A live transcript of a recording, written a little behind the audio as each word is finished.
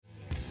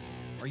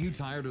Are you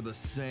tired of the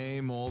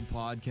same old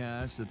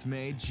podcast that's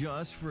made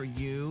just for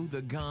you,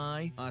 the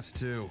guy? Us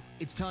too.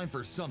 It's time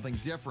for something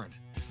different,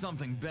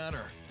 something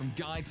better. From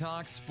guy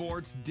talk,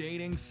 sports,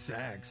 dating,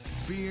 sex,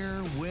 beer,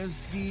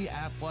 whiskey,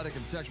 athletic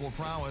and sexual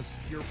prowess,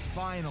 you're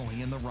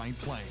finally in the right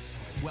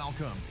place.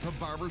 Welcome to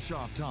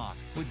BarberShop Talk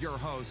with your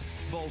hosts,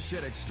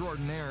 bullshit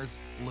extraordinaires,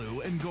 Lou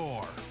and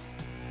Gore.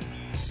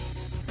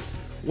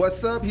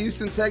 What's up,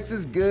 Houston,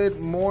 Texas? Good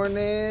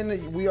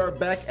morning. We are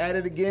back at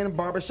it again.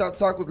 Barbershop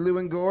Talk with Lou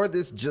and Gore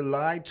this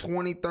July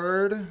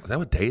 23rd. Is that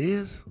what date it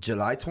is?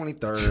 July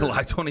 23rd. It's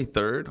July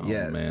 23rd? Oh,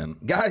 yes. Man.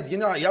 Guys, y'all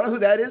know who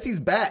that is? He's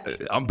back.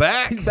 I'm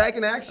back. He's back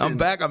in action. I'm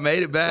back. I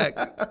made it back.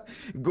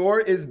 Gore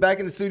is back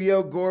in the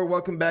studio. Gore,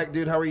 welcome back,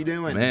 dude. How are you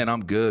doing? Man,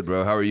 I'm good,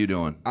 bro. How are you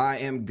doing? I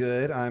am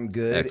good. I'm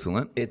good.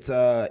 Excellent. It's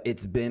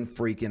been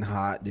freaking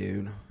hot,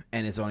 dude.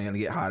 And it's only going to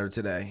get hotter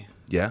today.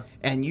 Yeah?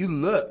 And you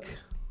look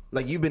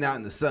like you've been out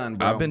in the sun,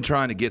 bro. I've been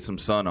trying to get some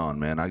sun on,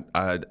 man.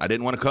 I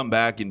didn't want to come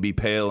back and be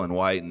pale and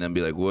white and then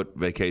be like, what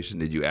vacation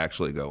did you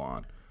actually go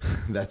on?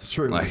 That's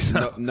true. Like,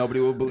 so, nobody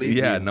will believe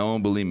you. Yeah, no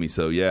one believed me.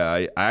 So, yeah,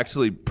 I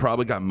actually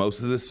probably got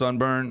most of this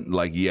sunburn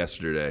like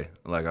yesterday.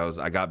 Like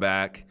I got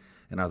back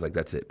and I was like,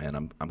 that's it,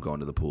 man. I'm going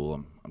to the pool.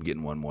 I'm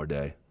getting one more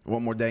day.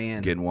 One more day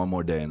in. Getting one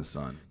more day in the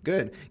sun.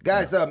 Good.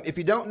 Guys, if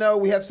you don't know,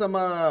 we have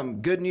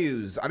some good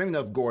news. I don't even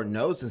know if Gordon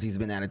knows since he's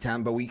been out of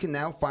town, but we can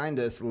now find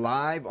us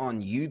live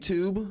on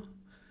YouTube,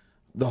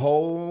 the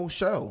whole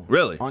show.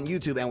 Really? On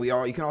YouTube. And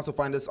you can also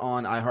find us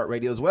on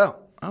iHeartRadio as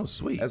well. Oh,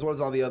 sweet. As well as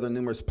all the other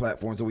numerous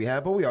platforms that we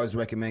have. But we always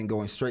recommend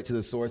going straight to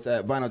the source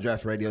at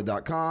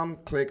vinyldraftradio.com.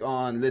 Click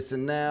on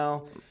Listen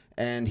Now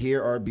and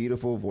hear our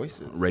beautiful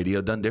voices.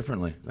 Radio done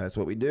differently. That's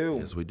what we do.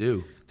 Yes, we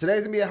do.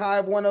 Today's going to be a high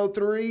of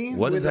 103.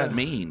 What does that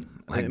mean?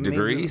 Like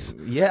degrees?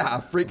 Yeah,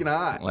 freaking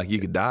hot. Like you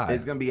could die.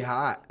 It's going to be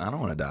hot. I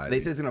don't want to die. They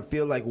say it's going to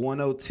feel like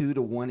 102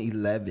 to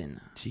 111.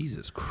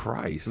 Jesus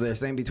Christ. So they're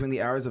saying between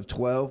the hours of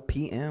 12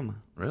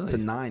 p.m. Really? to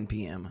 9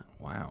 p.m.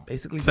 Wow.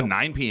 Basically. To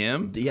 9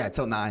 p.m.? Yeah,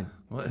 till 9.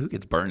 What? Who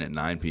gets burned at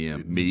 9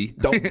 p.m.? Me?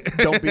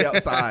 Don't be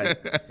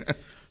outside.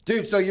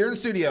 Dude, so you're in the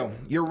studio.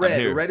 You're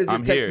red. Red is your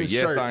Texan shirt.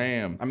 Yes, I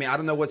am. I mean, I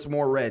don't know what's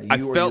more red. I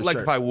felt like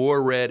if I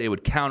wore red, it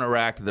would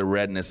counteract the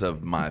redness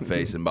of my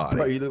face and body.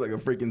 Bro, you look like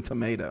a freaking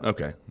tomato.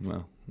 Okay.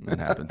 Well, that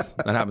happens.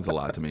 That happens a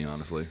lot to me,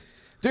 honestly.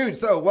 Dude,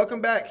 so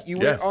welcome back. You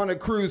went on a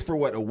cruise for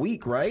what, a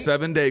week, right?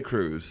 7-day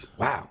cruise.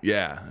 Wow.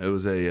 Yeah. It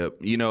was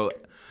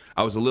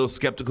I was a little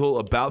skeptical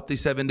about the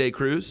 7-day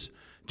cruise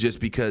just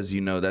because,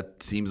 that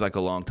seems like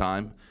a long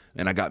time.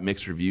 And I got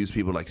mixed reviews.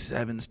 People were like,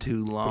 7's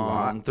too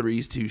long,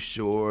 3's too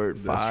short,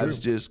 5's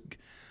just...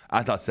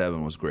 I thought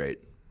 7 was great.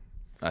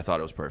 I thought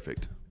it was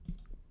perfect.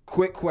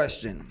 Quick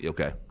question.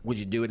 Okay. Would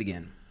you do it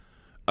again?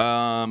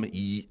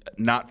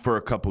 Not for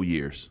a couple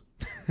years.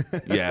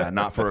 Yeah,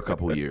 not for a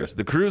couple years.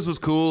 The cruise was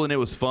cool and it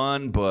was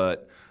fun,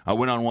 but I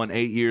went on one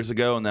 8 years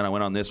ago, and then I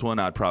went on this one.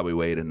 I'd probably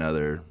wait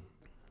another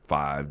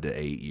 5 to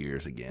 8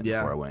 years again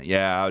before I went.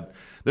 Yeah,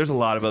 there's a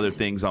lot of other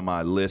things on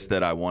my list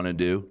that I want to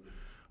do.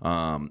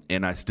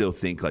 And I still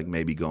think like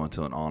maybe going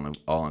to an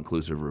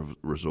all-inclusive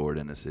resort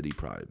in a city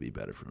probably be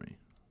better for me.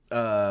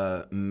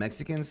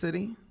 Mexican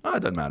city? Oh,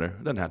 it doesn't matter.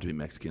 It doesn't have to be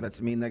Mexican. That's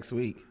me next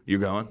week.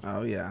 You're going?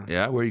 Oh, yeah.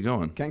 Yeah? Where are you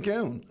going?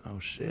 Cancun. Oh,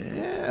 shit.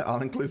 Yeah,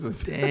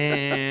 all-inclusive.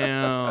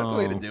 Damn. That's the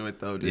way to do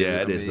it, though, dude.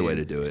 Yeah, it is the way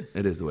to do it.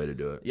 It is the way to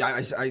do it.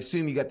 Yeah, I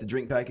assume you got the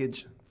drink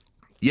package?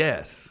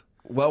 Yes.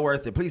 Well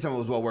worth it. Please tell me it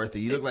was well worth it.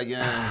 You look like,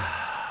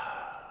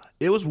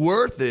 It was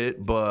worth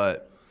it,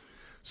 but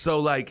so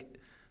like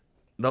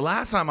the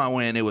last time I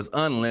went, it was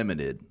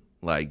unlimited.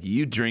 Like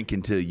you drink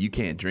until you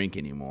can't drink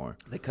anymore.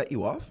 They cut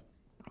you off?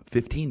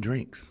 15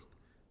 drinks.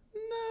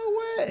 No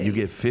way. You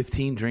get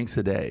 15 drinks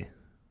a day.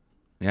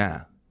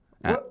 Yeah.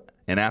 What?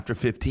 And after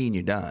 15,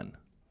 you're done.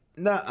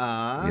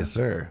 Nuh-uh. Yes,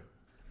 sir.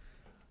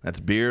 That's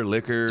beer,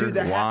 liquor, dude,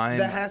 wine.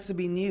 That has to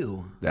be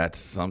new. That's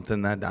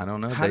something that I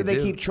don't know. How do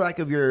they keep track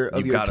of your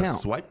account? You've got a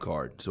swipe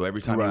card. So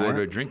every time you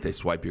order a drink, they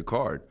swipe your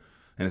card.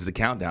 And it's a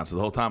countdown. So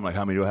the whole time, like,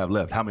 how many do I have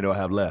left? How many do I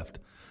have left?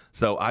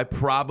 So I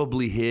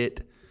probably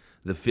hit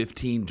the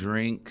 15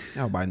 drink.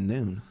 Oh, by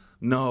noon.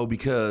 No,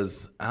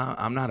 because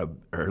I'm not an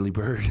early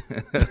bird.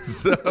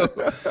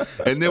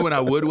 And then when I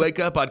would wake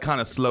up, I'd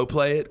kind of slow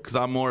play it because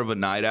I'm more of a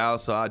night owl.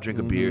 So I'd drink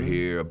a beer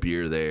here, a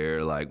beer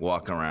there, like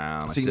walking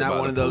around. So you're not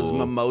one of those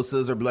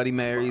mimosas or Bloody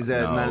Marys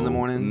at 9 in the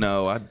morning?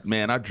 No, I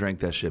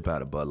drank that shit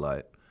out of Bud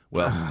Light.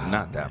 Well,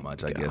 not that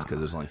much, I guess, because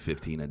there's only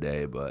 15 a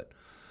day. But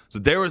so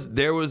there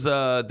was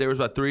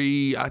about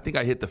 3. I think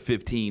I hit the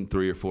 15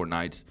 3 or 4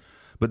 nights.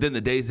 But then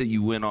the days that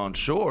you went on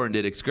shore and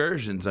did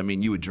excursions, I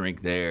mean, you would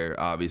drink there,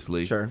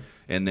 obviously. Sure.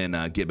 And then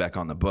get back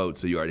on the boat.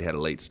 So you already had a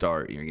late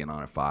start. You're getting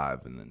on at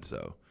 5. And then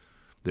so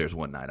there's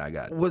one night I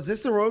got. Was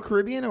this a Royal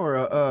Caribbean or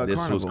a Carnival?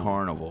 This was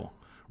Carnival.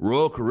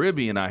 Royal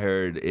Caribbean, I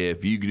heard,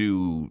 if you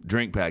do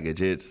drink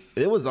package,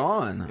 it was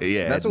on.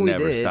 Yeah, that's what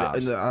never we did.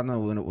 Stops. I don't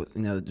know when it was,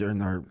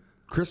 during our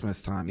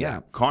Christmas time.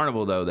 Yeah.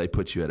 Carnival, though, they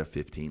put you at a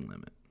 15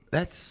 limit.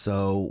 That's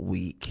so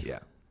weak. Yeah.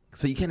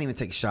 So you can't even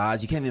take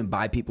shots. You can't even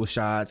buy people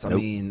shots. I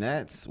mean,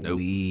 that's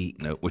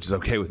weak. Nope, which is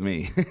okay with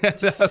me.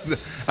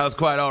 I was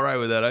quite all right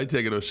with that. I ain't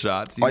taking those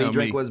shots. All you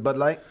drank was Bud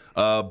Light?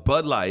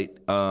 Bud Light.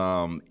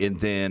 And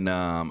then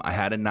I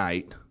had a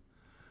night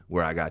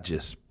where I got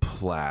just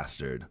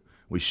plastered.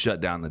 We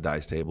shut down the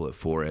dice table at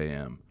 4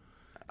 a.m.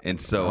 And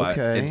so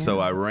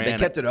I ran. They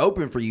kept it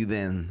open for you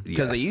then,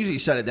 because they usually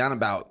shut it down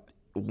about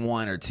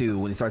 1 or 2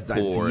 when it starts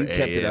dying. So you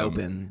kept it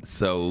open.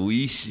 So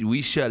we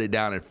shut it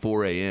down at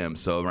 4 a.m.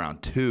 So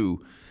around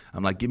 2,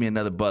 I'm like, give me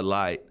another Bud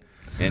Light.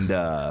 And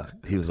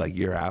he was like,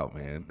 you're out,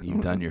 man.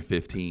 You've done your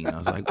 15. I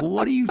was like, well,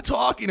 what are you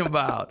talking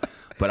about?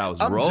 But I was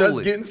rolling. I'm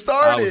just getting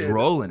started. I was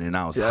rolling, and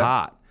I was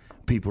hot.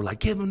 People were like,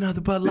 give him another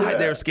Bud Light.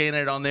 They were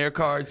scanning it on their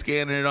card,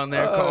 scanning it on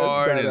their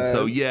card. And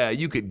so,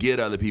 you could get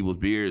other people's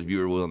beers if you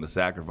were willing to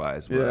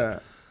sacrifice.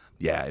 But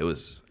yeah, it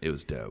was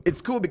dope.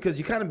 It's cool because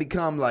you kind of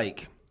become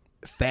like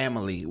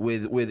family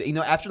with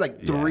after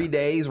like 3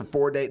 days or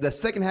 4 days. The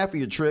second half of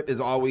your trip is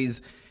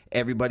always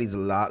everybody's a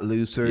lot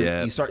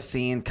looser. You start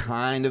seeing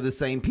kind of the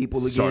same people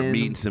again. Start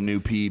meeting some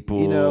new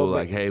people.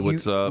 Like, hey,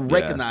 what's up?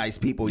 Recognize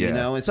people,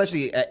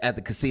 especially at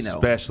the casino.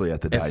 Especially at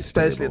the dice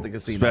table. Especially at the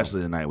casino.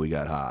 Especially the night we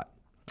got hot.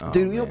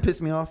 Dude, you know what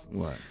pissed me off?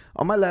 What?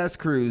 On my last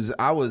cruise,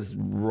 I was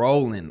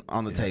rolling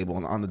on the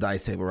table, on the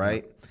dice table,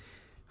 right?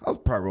 I was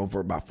probably rolling for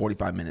about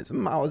 45 minutes.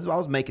 I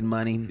was making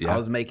money. I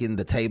was making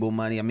the table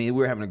money. I mean,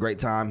 we were having a great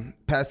time.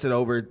 Passed it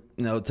over,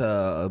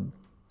 to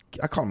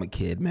I call him a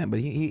kid, man, but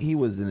he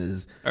was in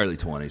his early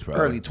 20s,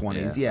 probably. Early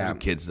 20s, yeah.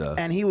 Kid stuff.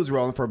 And he was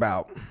rolling for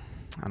about,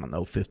 I don't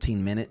know,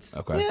 15 minutes.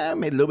 Okay. Yeah, I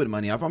made a little bit of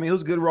money off. I mean, it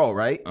was a good roll,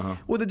 right?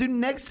 Well, the dude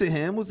next to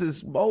him was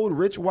this old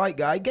rich white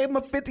guy. Gave him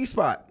a 50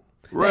 spot.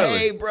 Really?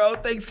 Hey, bro,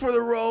 thanks for the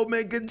roll,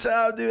 man. Good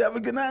job, dude. Have a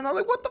good night. And I'm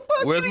like, what the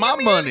fuck? Where's my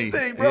money?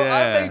 Anything, bro?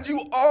 I made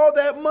you all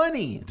that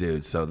money.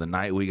 Dude, so the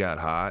night we got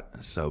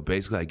hot, so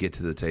basically I get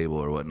to the table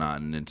or whatnot,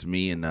 and it's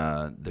me and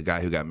the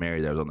guy who got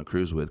married that I was on the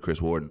cruise with,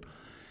 Chris Warden.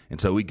 And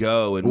so we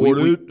go, and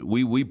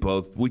we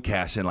both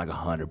cash in like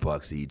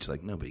 $100 each.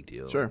 Like, no big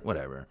deal. Sure.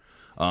 Whatever.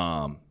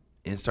 And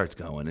it starts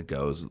going. It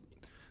goes.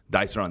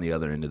 Dice are on the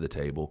other end of the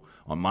table.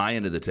 On my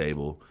end of the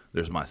table,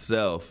 there's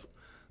myself,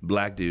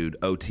 black dude,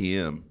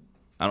 OTM.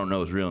 I don't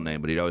know his real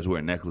name, but he'd always wear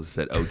a necklace that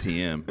said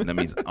OTM, and that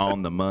means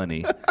on the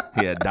money.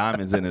 He had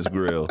diamonds in his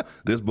grill.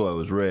 This boy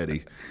was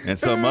ready. And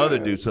some other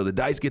dude. So the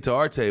dice get to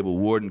our table.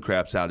 Warden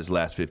craps out his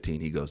last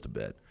 15. He goes to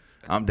bed.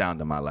 I'm down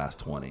to my last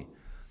 20.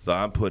 So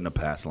I'm putting a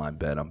pass line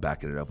bet. I'm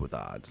backing it up with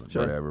odds.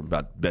 Whatever.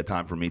 About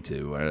bedtime for me,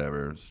 too.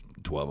 Whatever. It's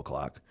 12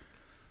 o'clock.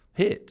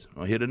 I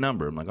hit a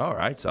number. I'm like, all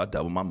right. So I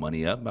double my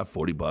money up, about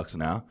 $40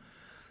 now.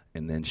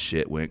 And then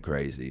shit went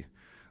crazy.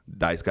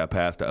 Dice got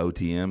passed to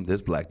OTM.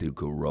 This black dude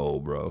could roll,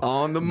 bro.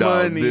 On the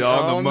money.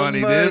 On the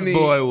money. This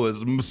boy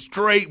was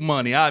straight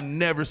money. I've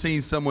never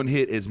seen someone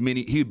hit as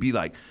many. He'd be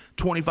like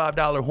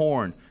 $25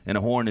 horn, and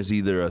a horn is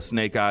either a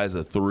snake eyes,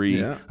 a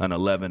 3, an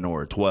 11,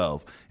 or a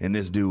 12. And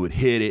this dude would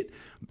hit it,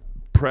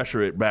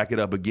 pressure it, back it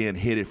up again,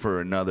 hit it for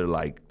another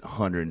like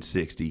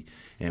 160,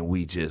 and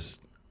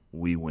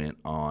we went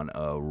on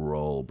a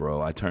roll,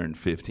 bro. I turned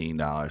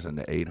 $15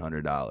 into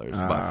 $800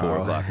 by 4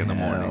 o'clock in the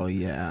morning. Oh,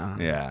 yeah.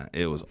 Yeah,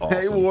 it was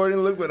awesome. Hey, Warden,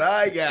 look what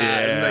I got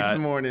next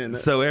morning.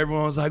 So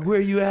everyone was like,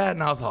 where you at?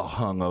 And I was all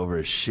hungover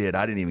as shit.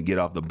 I didn't even get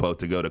off the boat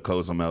to go to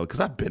Cozumel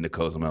because I've been to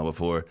Cozumel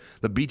before.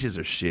 The beaches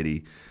are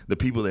shitty. The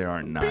people there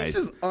aren't nice.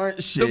 Beaches aren't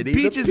shitty. The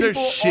beaches are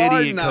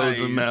shitty in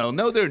Cozumel.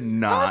 No, they're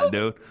not,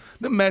 dude.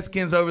 The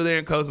Mexicans over there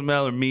in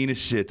Cozumel are mean as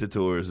shit to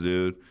tourists,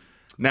 dude.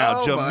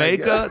 Now,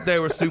 Jamaica, they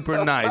were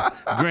super nice.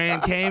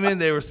 Grand Cayman,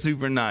 they were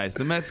super nice.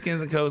 The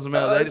Mexicans in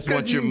Cozumel, they just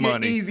want your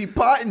money. Get easy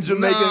pot in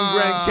Jamaica and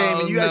Grand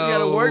Cayman. You actually got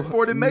to work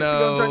for it in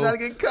Mexico and try not to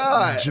get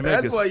caught.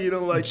 That's why you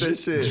don't like that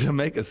shit.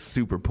 Jamaica's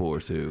super poor,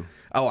 too.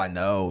 Oh, I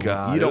know.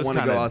 God, you don't want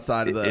to go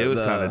outside of the... It was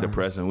kind of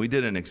depressing. We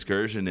did an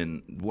excursion,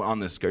 and on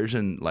the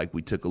excursion, like,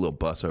 we took a little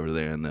bus over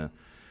there, and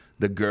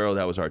the girl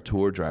that was our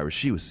tour driver,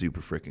 she was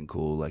super freaking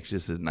cool. Like,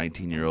 she's this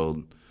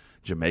 19-year-old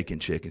Jamaican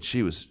chick, and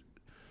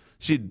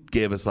she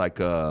gave us like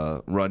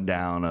a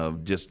rundown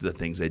of just the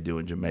things they do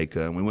in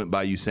Jamaica. And we went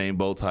by Usain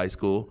Bolt's high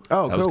school.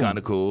 Oh, that was kind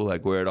of cool,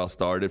 like where it all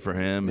started for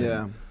him.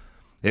 And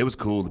it was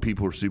cool. The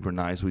people were super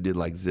nice. We did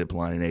like zip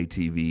lining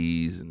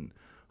ATVs and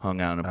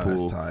hung out in a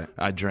pool. That's tight.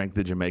 I drank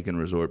the Jamaican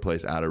resort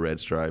place out of Red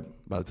Stripe.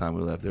 By the time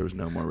we left, there was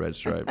no more Red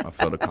Stripe. I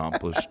felt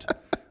accomplished.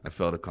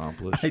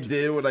 I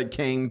did what I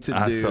came to do.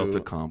 I felt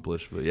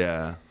accomplished,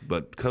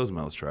 but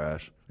Cozumel was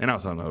trash. And I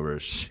was hungover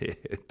as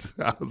shit.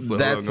 That's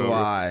hungover.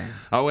 why.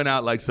 I went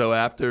out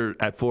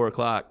at 4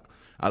 o'clock,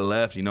 I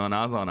left, and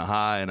I was on a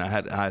high, and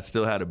I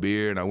still had a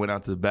beer, and I went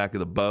out to the back of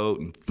the boat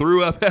and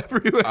threw up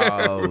everywhere.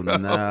 Oh, bro.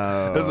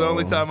 no. It was the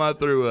only time I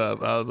threw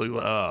up. I was like,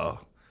 oh.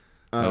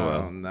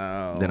 Oh,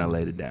 no. Then I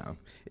laid it down.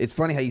 It's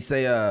funny how you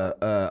say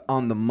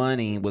on the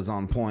money was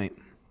on point.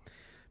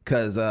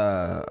 Because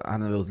I don't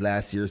know, it was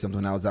last year or something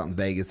when I was out in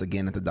Vegas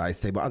again at the dice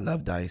table. I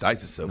love dice.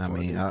 Dice is so fun. I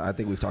mean, I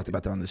think we've talked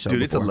about that on the show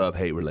Dude, before. it's a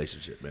love-hate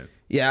relationship, man.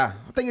 Yeah.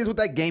 The thing is, with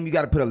that game, you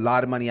got to put a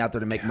lot of money out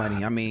there to make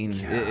money. I mean,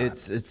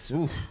 it's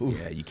oof.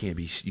 Yeah, you can't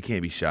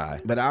be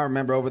shy. But I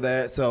remember over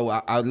there, so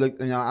I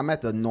looked, I'm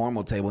at the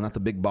normal table, not the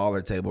big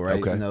baller table,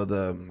 right? Okay. I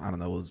don't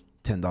know, it was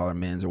 $10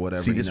 men's or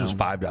whatever. See, this was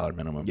 $5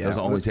 minimum. Yeah, That was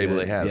the only that's table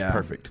good. they have. Yeah.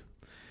 Perfect.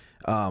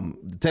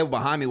 The table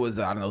behind me was,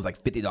 it was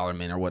like $50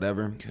 men or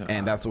whatever. God.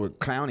 And that's where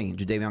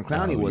Jadeveon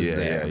Clowney was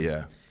there.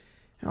 Yeah.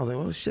 And I was like,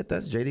 well, shit,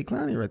 that's JD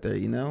Clowney right there,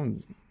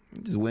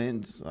 Just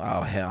went,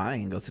 oh, hell, I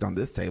ain't gonna sit on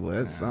this table.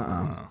 That's, So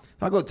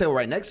I go to the table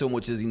right next to him,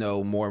 which is,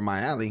 more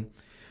my alley.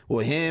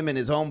 Well, him and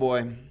his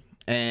homeboy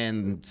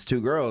and his 2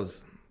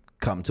 girls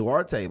come to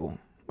our table. I'm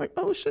like,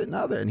 oh, shit,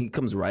 now there. And he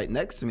comes right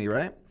next to me,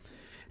 right?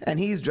 And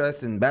he's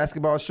dressed in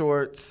basketball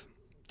shorts,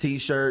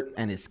 T-shirt,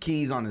 and his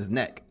keys on his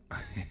neck.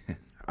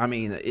 I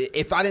mean,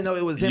 if I didn't know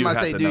it was him, I'd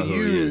say,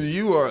 dude,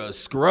 you are a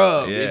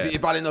scrub. Yeah.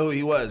 If I didn't know who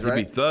he was, right?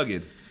 He'd be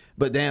thugging.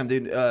 But damn,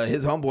 dude,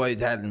 his homeboy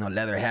had a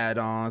leather hat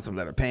on, some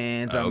leather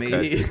pants. I mean,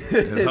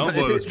 his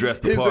homeboy was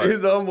dressed the part. His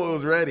homeboy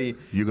was ready.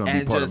 You're gonna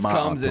be part of my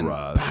comes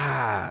entourage.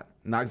 And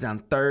knocks down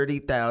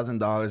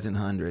 $30,000 in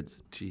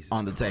hundreds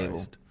on the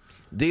table.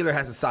 Dealer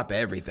has to stop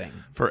everything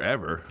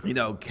Forever.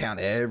 Count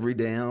every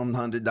damn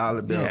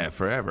 $100 bill. Yeah,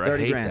 forever. I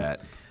hate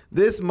that.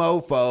 This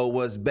mofo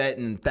was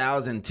betting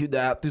 $1,000,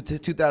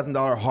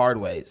 $2,000 hard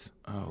ways.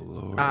 Oh,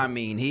 Lord. I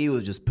mean, he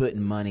was just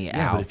putting money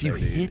out. But if you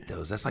hit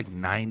those, that's like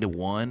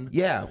 9-1.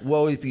 Yeah,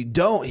 well, if you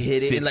don't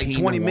hit it in like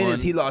 20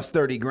 minutes, he lost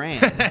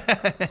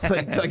 $30,000.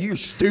 It's like you're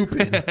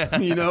stupid,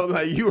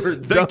 like you were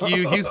dumb. Thank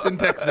you, Houston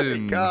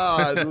Texans.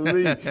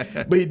 Golly.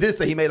 But he did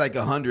say he made like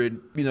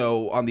 100,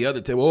 on the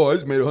other table. Oh, I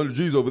just made 100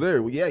 G's over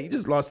there. Well, yeah, you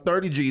just lost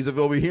 30 G's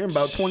over here in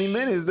about 20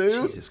 minutes,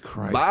 dude. Jesus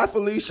Christ. Bye,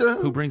 Felicia.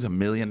 Who brings $1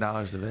 million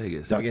to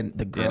Vegas? Dog, and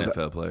the girl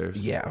NFL players.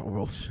 Yeah,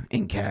 well,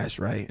 in cash,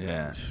 right?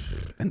 Yeah.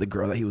 And the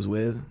girl that he was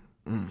with.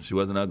 She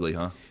wasn't ugly,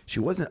 huh? She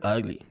wasn't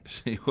ugly.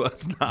 She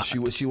was not.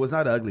 She was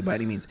not ugly by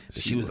any means.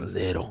 But she was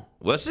little.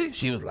 Was she?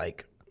 She was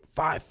like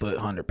 5 foot,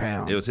 100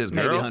 pounds. It was his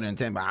girl? Maybe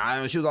 110,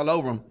 but she was all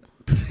over him.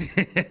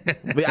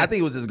 But I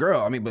think it was his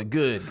girl. I mean, but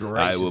good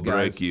gracious, I will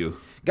guys. break you.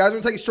 Guys, we're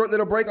going to take a short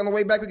little break. On the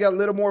way back, we got a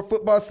little more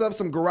football stuff,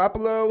 some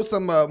Garoppolo,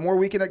 some more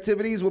weekend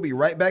activities. We'll be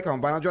right back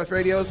on Vinyl Dress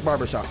Radio's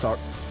Barbershop Talk.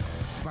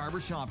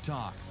 Barbershop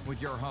Talk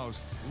with your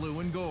hosts,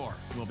 Lou and Gore.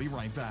 We'll be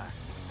right back.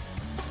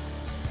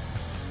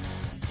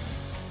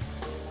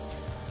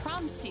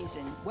 Prom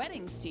season,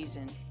 wedding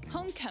season,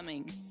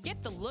 homecoming.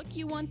 Get the look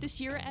you want this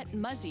year at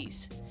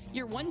Muzzy's.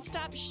 Your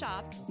one-stop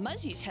shop,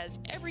 Muzzy's has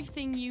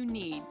everything you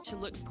need to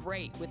look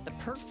great with the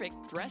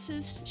perfect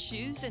dresses,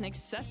 shoes, and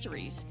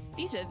accessories.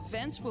 These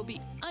events will be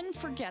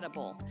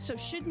unforgettable, so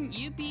shouldn't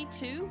you be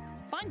too?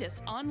 Find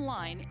us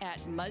online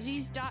at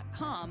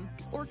muzzies.com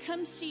or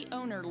come see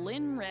owner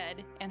Lynn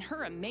Red and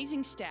her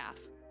amazing staff.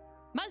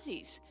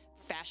 Muzzy's,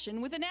 fashion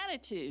with an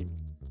attitude.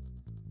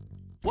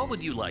 What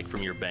would you like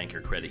from your bank or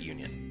credit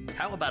union?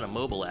 How about a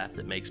mobile app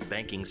that makes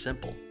banking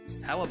simple?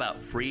 How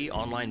about free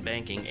online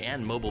banking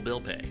and mobile bill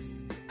pay?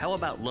 How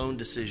about loan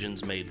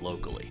decisions made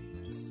locally?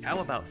 How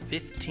about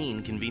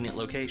 15 convenient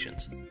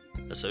locations?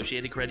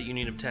 Associated Credit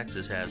Union of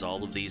Texas has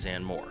all of these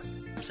and more.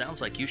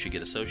 Sounds like you should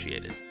get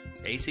associated.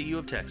 ACU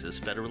of Texas,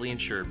 federally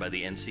insured by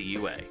the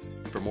NCUA.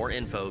 For more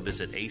info,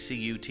 visit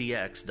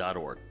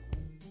acutx.org.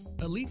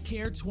 Elite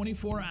Care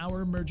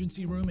 24-hour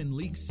emergency room in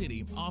League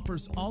City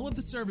offers all of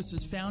the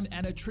services found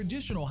at a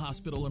traditional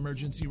hospital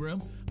emergency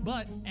room,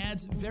 but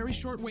adds very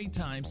short wait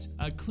times,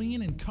 a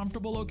clean and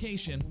comfortable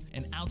location,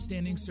 and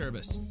outstanding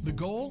service. The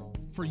goal?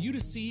 For you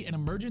to see an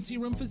emergency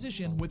room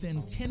physician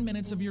within 10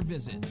 minutes of your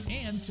visit,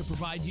 and to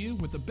provide you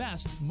with the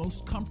best,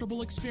 most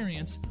comfortable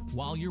experience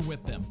while you're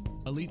with them.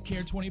 Elite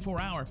Care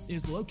 24-hour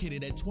is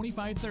located at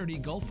 2530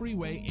 Gulf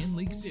Freeway in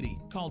League City.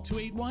 Call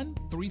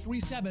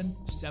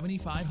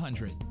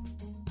 281-337-7500.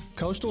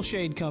 Coastal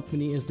Shade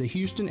Company is the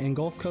Houston and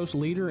Gulf Coast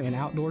leader in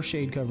outdoor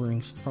shade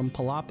coverings, from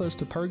palapas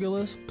to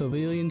pergolas,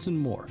 pavilions, and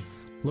more.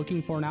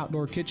 Looking for an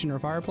outdoor kitchen or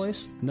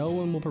fireplace? No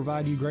one will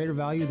provide you greater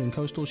value than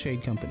Coastal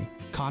Shade Company.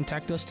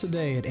 Contact us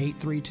today at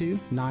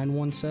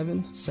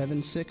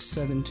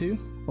 832-917-7672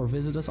 or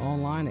visit us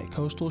online at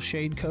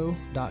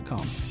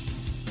coastalshadeco.com.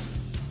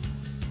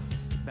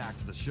 Back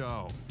to the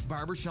show.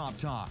 Barbershop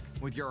Talk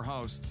with your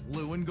hosts,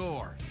 Lou and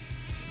Gore.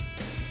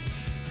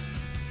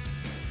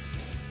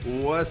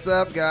 What's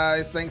up,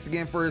 guys? Thanks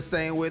again for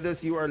staying with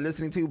us. You are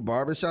listening to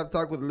Barbershop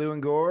Talk with Lou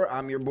and Gore.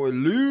 I'm your boy,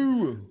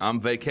 Lou.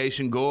 I'm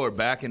Vacation Gore,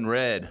 back in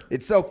red.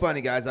 It's so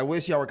funny, guys. I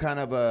wish y'all were kind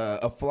of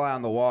a fly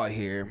on the wall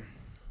here.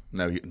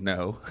 No.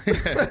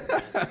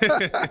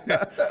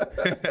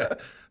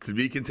 To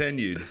be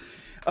continued.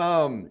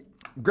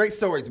 Great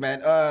stories, man.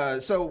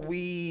 So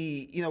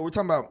we're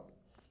talking about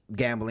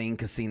gambling,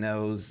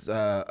 casinos,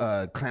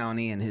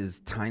 Clowney and his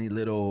tiny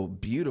little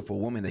beautiful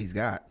woman that he's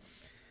got.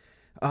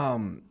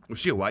 Was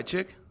she a white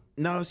chick?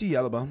 No, she's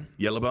yellow bone.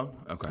 Yellow bone?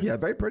 Okay. Yeah,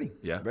 very pretty.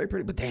 Yeah. Very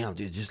pretty. But damn,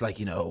 dude, just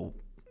like,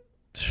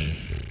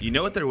 You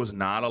know what there was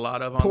not a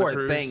lot of on the Poor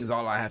cruise? things,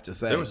 all I have to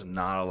say. There was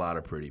not a lot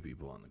of pretty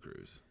people on the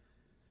cruise.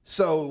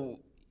 So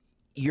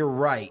you're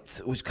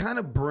right, which kind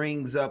of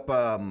brings up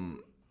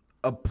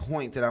a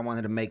point that I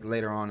wanted to make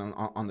later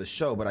on the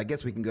show, but I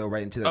guess we can go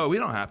right into that. Oh, we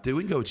don't have to.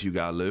 We can go with you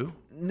got, Lou.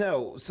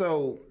 No,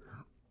 so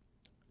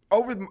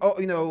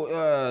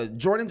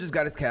Jordan just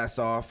got his cast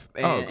off.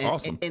 And,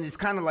 awesome. And it's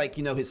kind of like,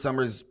 his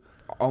summer's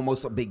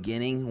almost a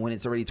beginning when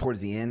it's already towards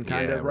the end,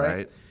 kind of,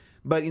 right?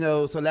 But,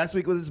 so last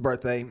week was his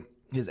birthday,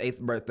 his 8th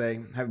birthday.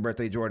 Happy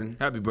birthday, Jordan.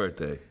 Happy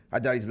birthday. I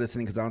doubt he's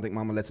listening because I don't think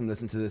Mama lets him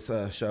listen to this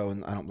show,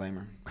 and I don't blame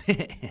her.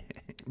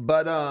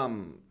 But,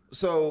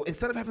 so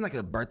instead of having like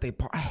a birthday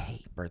party, I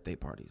hate birthday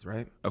parties,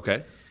 right?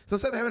 Okay. So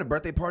instead of having a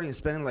birthday party and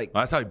spending like...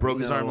 Well, that's how he broke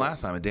his arm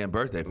last time, a damn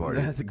birthday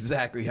party. That's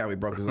exactly how he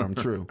broke his arm,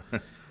 true.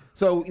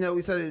 So,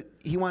 we said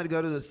he wanted to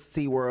go to the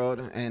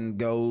SeaWorld and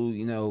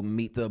go,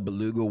 meet the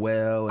beluga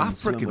whale. And I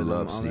freaking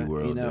love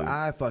SeaWorld, dude.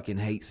 I fucking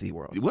hate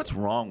SeaWorld. What's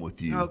wrong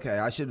with you? Okay,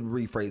 I should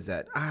rephrase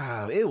that.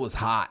 It was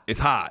hot. It's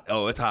hot.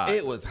 Oh, it's hot.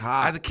 It was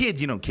hot. As a kid,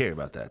 you don't care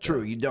about that. True,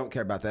 though. you don't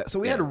care about that. So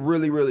we had a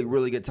really, really,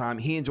 really good time.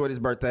 He enjoyed his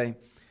birthday.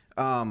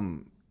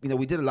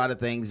 We did a lot of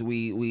things.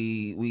 We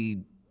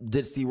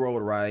did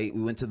SeaWorld right.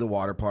 We went to the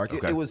water park.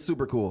 Okay. It was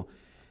super cool.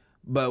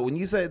 But when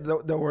you said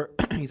there were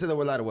a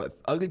lot of what?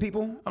 Ugly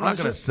people? I'm not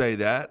going to say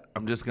that.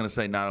 I'm just going to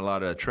say not a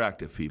lot of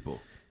attractive people.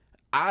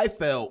 I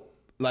felt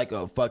like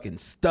a fucking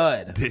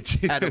stud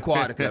Did you? at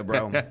Aquatica,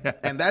 bro.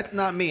 And that's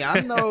not me.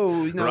 I'm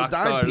no, Rock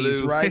dime star piece,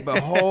 Lou. right?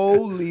 But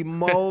holy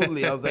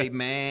moly. I was like,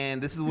 man,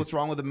 this is what's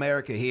wrong with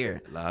America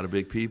here. A lot of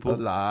big people. A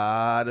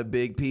lot of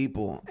big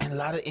people. And a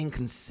lot of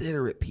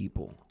inconsiderate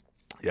people.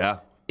 Yeah.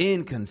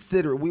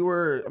 Inconsiderate.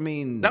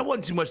 That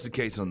wasn't too much the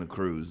case on the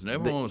cruise.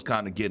 Everyone was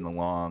kind of getting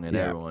along, and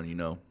everyone,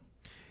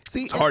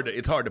 See,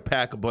 it's hard to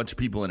pack a bunch of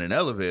people in an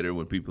elevator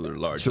when people are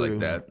large like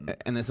that.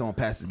 And then someone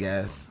passes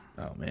gas.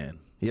 Oh man,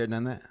 You ever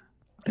done that?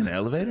 in an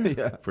elevator?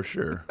 Yeah. For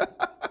sure.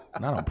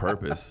 Not on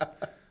purpose.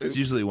 It's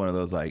usually one of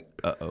those like,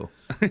 uh-oh.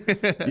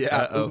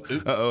 Yeah.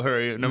 Uh-oh,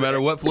 hurry. No matter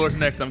what floor's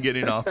next, I'm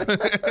getting off.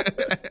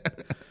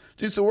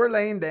 Dude, so we're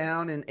laying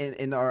down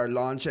in our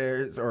lawn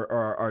chairs or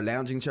our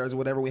lounging chairs or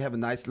whatever. We have a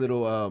nice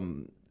little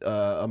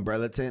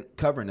umbrella tent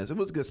covering us. It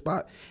was a good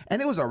spot.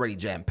 And it was already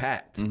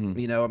jam-packed.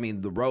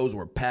 Mm-hmm. The rows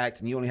were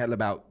packed, and you only had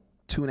about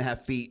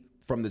 2.5 feet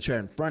from the chair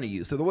in front of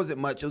you. So there wasn't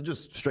much. It was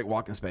just straight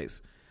walking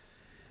space.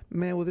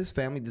 Man, well, this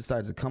family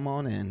decides to come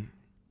on in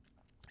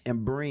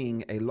and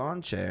bring a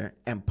lawn chair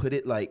and put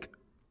it like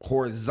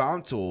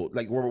horizontal,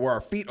 like where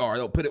our feet are.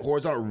 They'll put it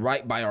horizontal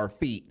right by our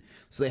feet.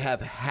 So they have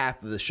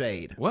half of the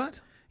shade. What?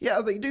 Yeah, I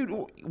was like, dude,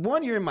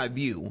 one, you're in my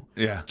view.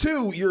 Yeah.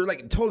 Two, you're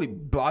like totally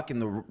blocking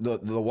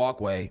the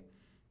walkway.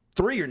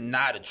 Three, you're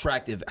not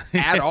attractive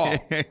at all.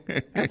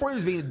 And four,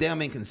 you're being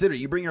damn inconsiderate.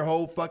 You bring your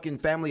whole fucking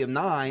family of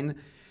 9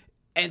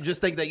 and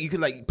just think that you could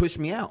like push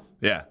me out.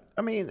 Yeah.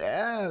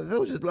 There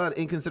was just a lot of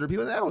inconsiderate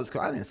people. That was cool.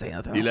 I didn't say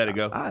nothing. You let it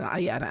go? I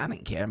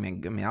didn't care. I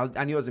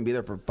knew I was gonna be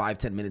there for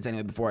 5-10 minutes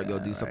anyway before I go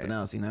do something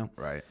else.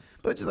 Right.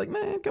 But just like,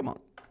 man, come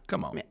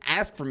on.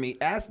 Ask for me.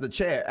 Ask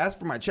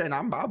for my chair, and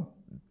I'll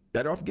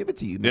better off give it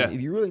to you, man. Yeah.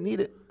 If you really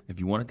need it. If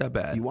you want it that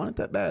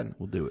bad.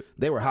 We'll do it.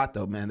 They were hot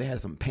though, man. They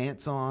had some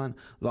pants on,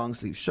 long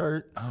sleeve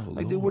shirt. Oh,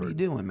 like, dude, what are you Lord.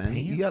 doing, man?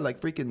 Pants? You got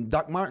like freaking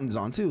Doc Martens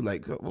on too.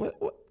 Like, what?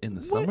 In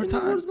the What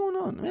summertime? What is going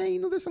on,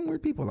 man? There's some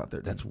weird people out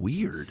there. That's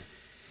weird.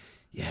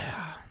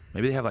 Yeah.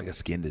 Maybe they have like a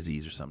skin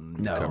disease or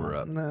something to cover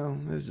up. No,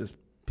 it's just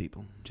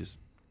people. Just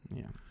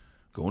Yeah.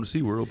 going to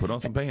SeaWorld, put on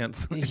some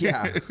pants.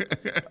 Yeah.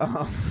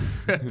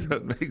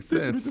 That makes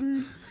sense.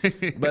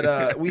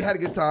 But we had a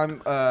good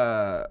time.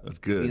 That's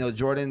good.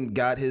 Jordan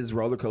got his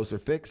roller coaster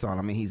fix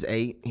on. He's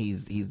 8.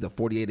 He's the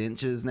 48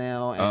 inches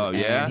now. And, Oh,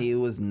 yeah? And he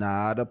was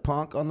not a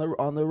punk on the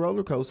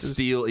roller coasters.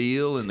 Steel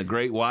Eel and the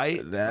Great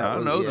White. I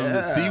don't know them. The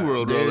yeah.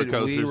 SeaWorld Dude, roller we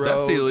coasters. rode- That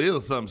Steel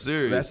Eel's something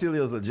serious. That Steel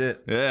Eel's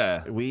legit.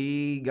 Yeah.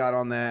 We got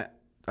on that,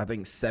 I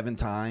think, 7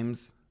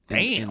 times in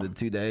Damn. the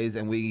 2 days.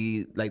 And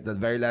we, like, the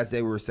very last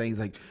day, we were saying, he's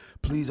like,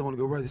 please, I want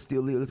to go ride the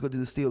Steel Eel. Let's go do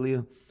the Steel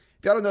Eel.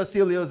 If y'all don't know,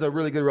 Steel Eel is a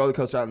really good roller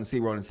coaster out in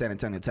SeaWorld in San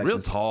Antonio, Texas.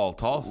 Real tall.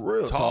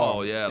 Real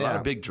tall. Yeah, a lot Yeah.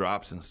 of big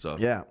drops and stuff.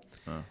 Yeah.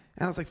 And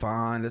I was like,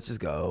 fine, let's just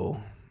go.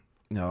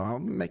 I'll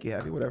make you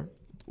happy, whatever.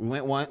 We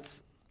went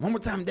once. One more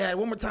time, Dad.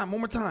 One more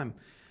time.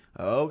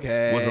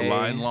 Okay. Was the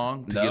line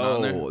long to get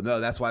on there? No,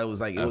 that's why it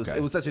was like, it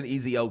was such an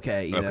easy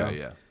okay, you know?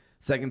 Yeah.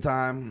 Second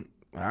time,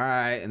 all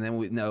right. And then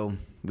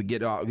we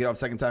get off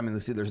second time and we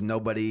see there's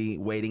nobody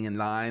waiting in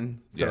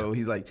line. So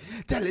he's like,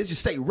 Dad, let's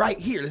just say right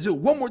here. Let's do it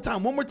one more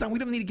time. We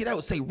don't need to get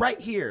out. Say right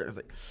here. I was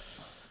like,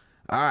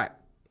 all right.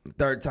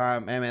 Third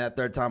time, man, that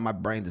third time my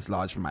brain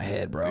dislodged from my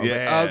head, bro. I was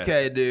like,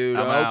 okay, dude.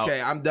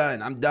 I'm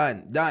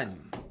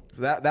done.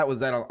 So that was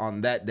that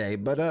on that day.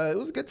 But it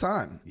was a good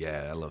time.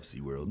 Yeah, I love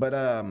SeaWorld. But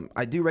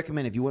I do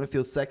recommend if you want to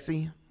feel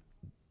sexy,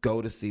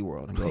 go to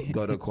SeaWorld and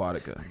go to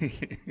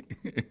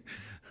Aquatica.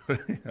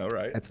 All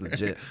right. That's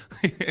legit.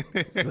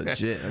 It's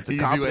legit. That's a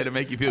Easy way to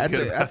make you feel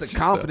good. That's a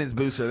confidence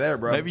booster there,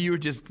 bro. Maybe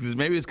it's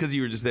because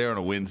you were just there on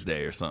a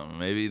Wednesday or something.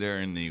 Maybe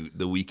during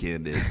the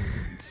weekend it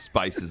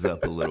spices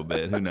up a little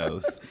bit. Who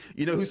knows?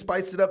 You know who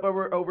spiced it up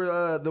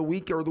over the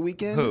week or the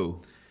weekend?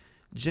 Who?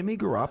 Jimmy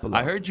Garoppolo.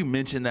 I heard you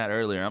mention that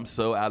earlier. I'm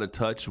so out of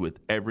touch with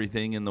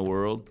everything in the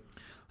world.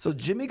 So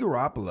Jimmy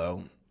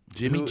Garoppolo.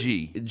 Jimmy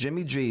G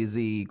is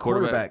the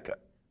quarterback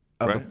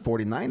of right? the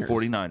 49ers.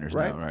 49ers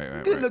right? now.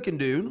 Right. Good-looking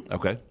dude.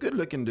 Okay.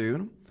 Good-looking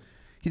dude.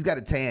 He's got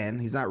a tan.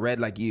 He's not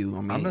red like you.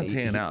 I mean, I'm going to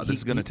tan out. This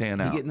is going to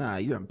tan out. Nah,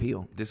 you're going to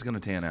peel. This is going to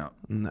tan out.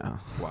 No.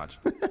 Watch.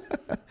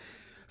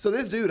 So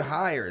this dude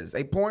hires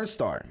a porn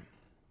star.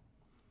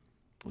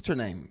 What's her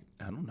name?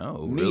 I don't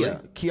know. Mia. Really?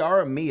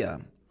 Kiara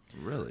Mia.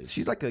 Really?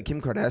 She's like a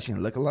Kim Kardashian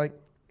lookalike.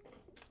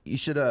 You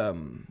should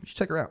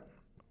check her out.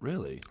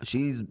 Really?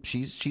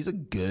 She's a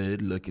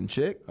good looking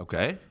chick.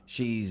 Okay.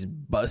 She's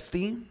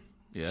busty.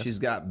 Yes. She's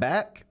got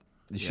back.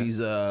 She's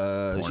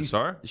Porn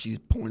star? She's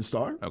porn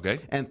star. Okay.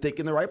 And thick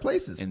in the right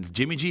places. And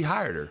Jimmy G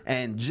hired her.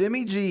 And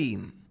Jimmy G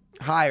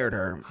hired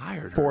her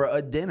for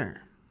a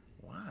dinner.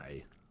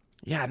 Why?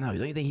 Yeah, no.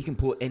 Don't you think he can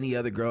pull any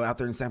other girl out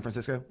there in San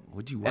Francisco? Why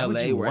would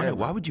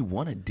you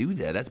want to do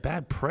that? That's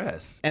bad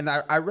press. And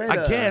I read.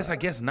 I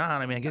guess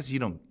not. I mean, I guess you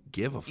don't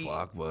give a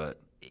fuck, but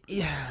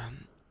yeah.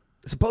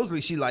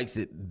 Supposedly she likes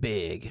it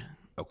big.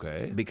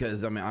 Okay.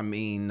 Because I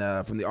mean,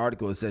 from the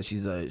article it says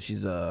she's looks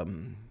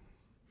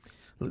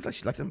like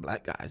she likes some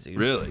black guys. Dude.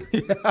 Really?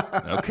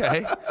 Yeah.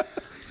 Okay.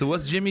 So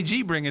what's Jimmy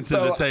G bringing to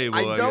the table?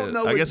 I don't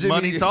know. I guess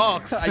money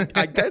talks.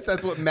 I guess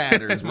that's what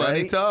matters, right?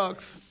 Money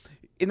talks.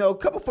 You know, a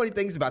couple funny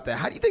things about that.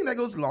 How do you think that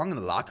goes along in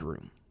the locker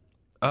room?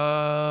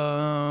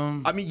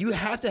 I mean, you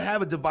have to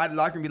have a divided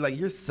locker room and be like,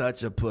 you're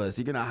such a puss.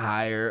 You're going to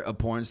hire a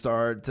porn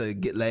star to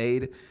get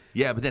laid.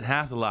 Yeah, but then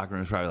half the locker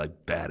room is probably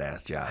like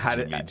badass job.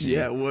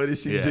 Yeah, what did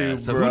she do,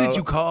 so bro? who did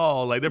you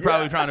call? Like they're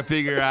probably trying to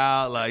figure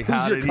out like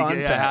how your did he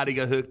contact?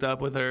 get hooked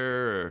up with her?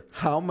 Or,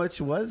 How much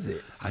was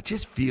it? I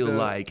just feel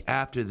like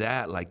after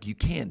that, like you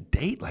can't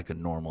date like a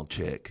normal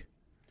chick,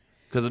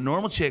 because a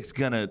normal chick's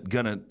gonna.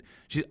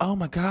 She's, oh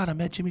my God, I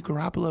met Jimmy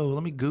Garoppolo.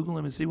 Let me Google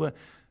him and see what.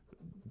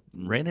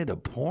 Rented a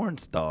porn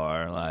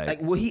star.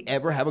 Like will he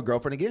ever have a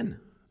girlfriend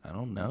again? I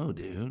don't know,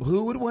 dude.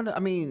 Who would want to? I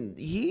mean,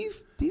 he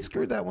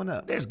screwed that one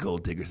up. There's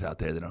gold diggers out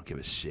there that don't give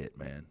a shit,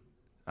 man.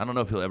 I don't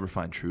know if he'll ever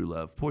find true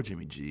love. Poor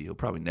Jimmy G. He'll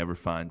probably never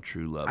find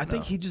true love. I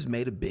think he just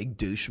made a big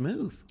douche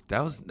move.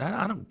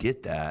 I don't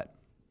get that.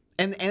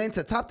 And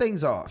to top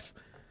things off,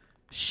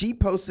 she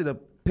posted a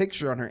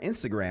picture on her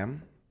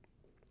Instagram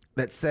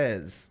that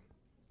says,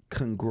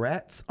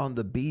 "Congrats on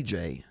the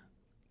BJ,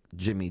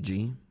 Jimmy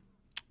G."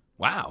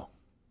 Wow.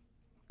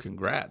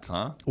 Congrats,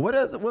 huh? What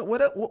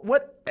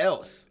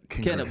else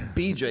can a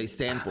BJ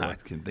stand for? I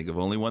can think of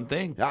only one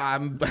thing. I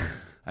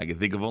can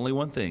think of only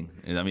one thing.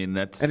 And I mean,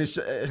 that's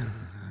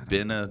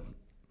been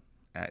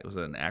it was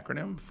an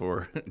acronym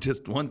for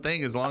just one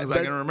thing as long as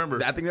I can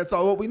remember. I think that's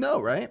all what we know,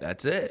 right?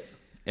 That's it.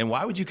 And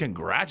why would you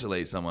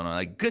congratulate someone on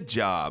like, good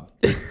job.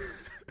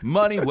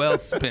 Money well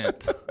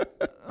spent.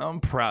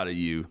 I'm proud of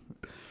you.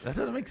 That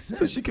doesn't make sense.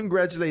 So she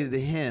congratulated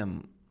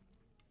him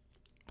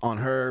on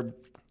her.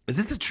 Is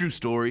this a true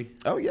story?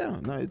 Oh, yeah.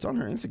 No, it's on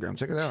her Instagram.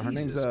 Check it out. Her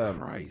name's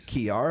Christ.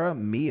 Kiara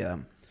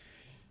Mia.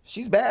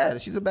 She's bad.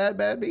 She's a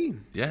bad bee.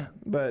 Yeah.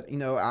 But, you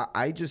know,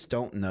 I just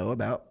don't know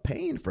about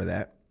paying for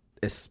that,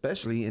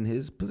 especially in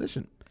his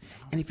position.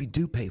 And if you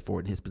do pay for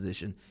it in his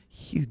position,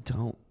 you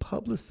don't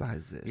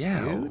publicize this,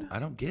 dude. I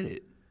don't get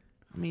it.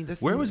 I mean,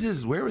 where was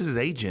his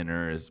agent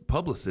or his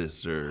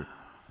publicist or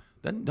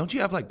don't you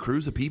have like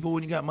crews of people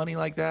when you got money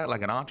like that,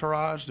 like an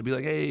entourage to be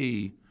like,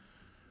 hey,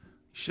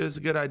 sure it's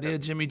a good idea,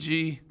 Jimmy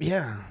G?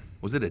 Yeah.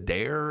 Was it a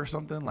dare or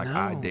something? Like, no.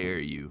 I dare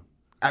you.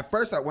 At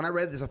first, when I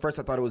read this, I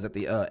thought it was at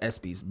the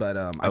ESPYs, but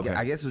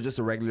I guess it was just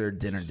a regular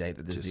dinner date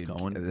that this just dude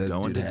going to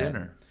had.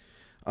 dinner.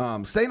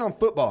 Staying on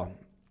football.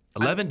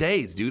 11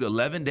 days, dude.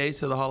 11 days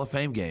to the Hall of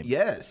Fame game.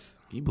 Yes.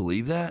 Can you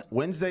believe that?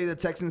 Wednesday, the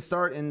Texans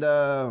start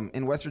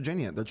in West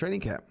Virginia, their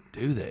training camp.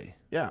 Do they?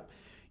 Yeah.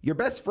 Your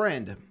best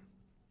friend,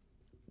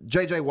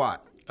 J.J.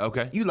 Watt.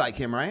 Okay. You like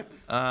him, right?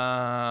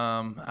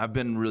 I've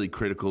been really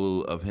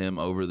critical of him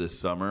over this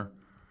summer,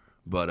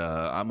 but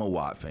I'm a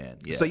Watt fan.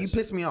 Yes. So you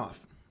pissed me off.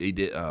 He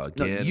did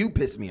again. No, you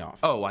pissed me off.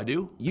 Oh, I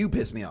do? You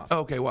pissed me off. Oh,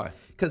 okay. Why?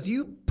 Because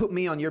you put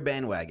me on your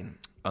bandwagon.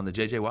 On the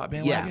J.J. Watt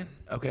bandwagon?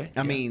 Yeah. Okay.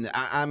 I mean,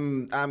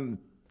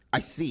 I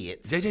see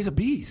it. JJ's a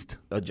beast.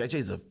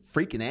 JJ's a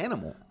freaking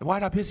animal.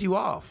 Why'd I piss you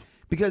off?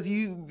 Because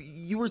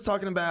you were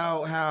talking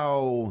about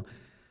how.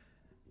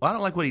 Well, I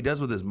don't like what he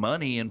does with his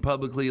money and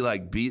publicly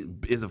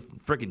is a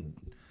freaking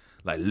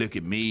like, look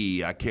at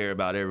me, I care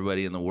about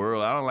everybody in the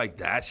world. I don't like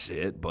that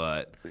shit,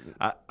 but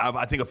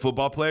I think a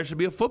football player should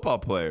be a football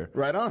player.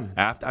 Right on.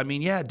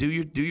 Do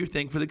your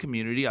thing for the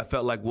community. I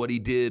felt like what he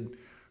did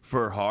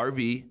for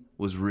Harvey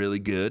was really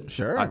good.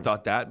 Sure. I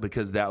thought that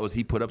because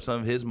he put up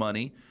some of his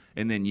money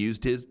and then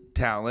used his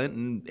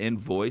talent and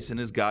voice and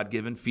his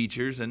God-given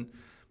features and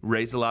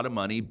raised a lot of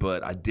money,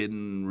 but I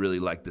didn't really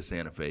like the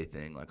Santa Fe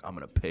thing. Like, I'm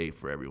going to pay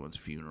for everyone's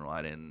funeral.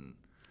 I didn't.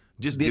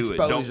 Just do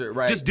it.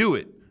 Right. Just do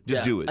it.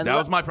 Just do it. And that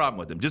was my problem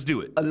with him. Just do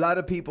it. A lot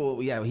of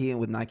people, he ain't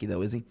with Nike,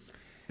 though, is he?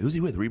 Who's he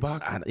with?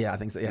 Reebok? I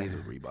think so. Yeah, he's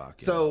with Reebok.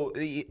 Yeah. So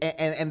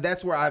and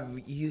that's where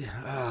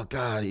oh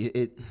God,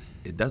 it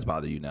does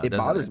bother you now. It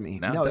bothers me.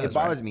 Now No, it it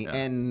bothers me. Yeah.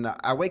 And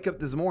I wake up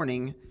this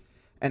morning,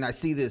 and I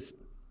see this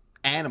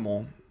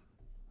animal,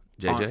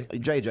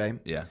 JJ,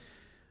 yeah,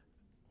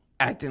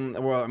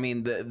 acting. Well, I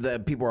mean,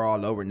 the people are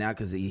all over now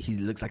because he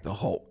looks like the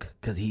Hulk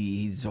because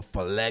he's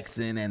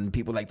flexing and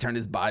people like turn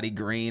his body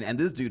green. And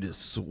this dude is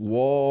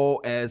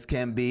swole as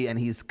can be, and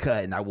he's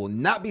cut. And I will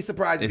not be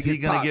surprised if he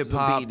gonna gets get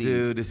popped,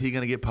 dude? Is he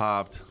gonna get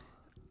popped?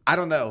 I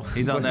don't know.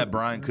 He's on that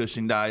Brian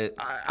Cushing diet.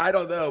 I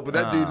don't know, but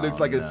that dude looks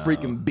like a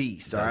freaking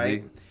beast. All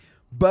right,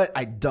 but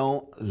I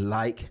don't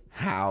like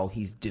how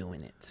he's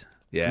doing it.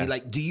 Yeah, I mean,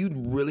 like, do you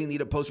really need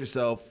to post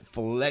yourself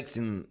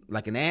flexing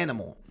like an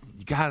animal?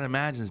 You gotta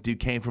imagine this dude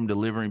came from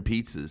delivering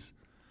pizzas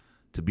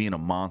to being a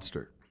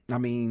monster. I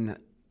mean,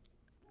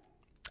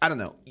 I don't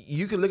know.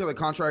 You could look at the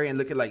contrary and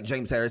look at like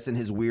James Harrison,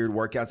 his weird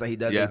workouts that he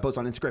does that he posts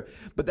on Instagram.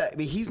 But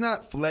he's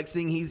not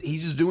flexing.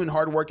 He's just doing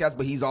hard workouts,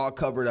 but he's all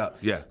covered up.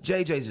 Yeah.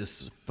 JJ's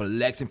just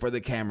flexing for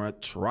the camera,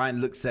 trying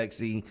to look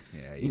sexy.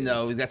 Yeah,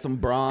 he's got some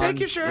bronze. Take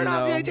your shirt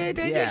off, JJ.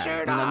 Take your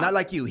shirt off. Not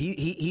like you.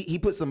 He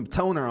put some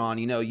toner on.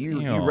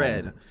 You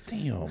red.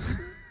 Damn.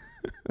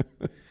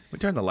 We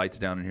turn the lights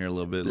down in here a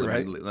little bit.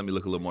 Let me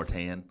look a little more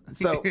tan.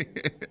 So,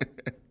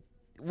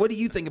 what do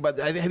you think about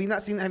that? Have you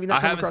not seen? Have you not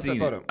come across that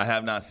photo? I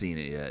have not seen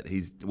it yet.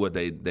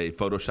 They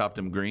photoshopped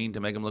him green to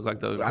make him look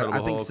like the Incredible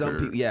Hulk? I think some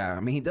people. Yeah,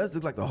 I mean, he does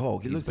look like the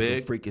Hulk. He looks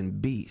big. like a freaking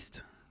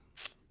beast.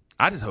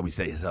 I just hope he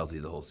stays healthy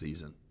the whole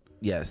season.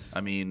 Yes.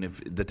 I mean,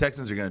 if the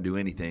Texans are going to do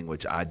anything,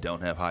 which I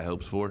don't have high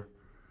hopes for,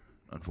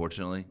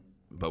 unfortunately,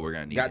 but we're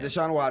going to need Got him.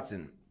 Deshaun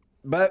Watson.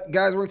 But,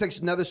 guys, we're going to take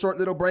another short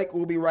little break.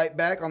 We'll be right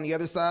back on the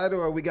other side,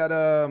 or we got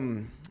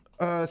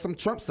some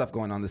Trump stuff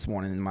going on this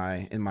morning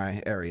in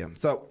my area.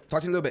 So, talk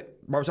to you in a little bit.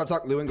 Barbershop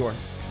Talk, Lou and Gore.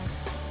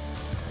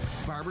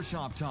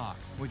 Barbershop Talk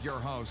with your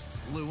hosts,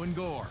 Lou and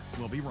Gore.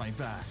 We'll be right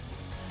back.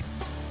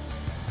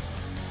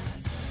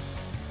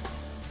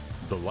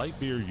 The light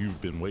beer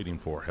you've been waiting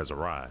for has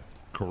arrived.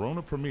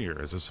 Corona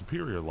Premier is a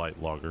superior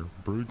light lager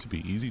brewed to be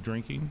easy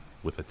drinking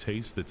with a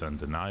taste that's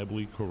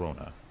undeniably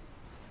Corona.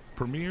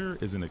 Premier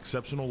is an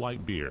exceptional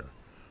light beer,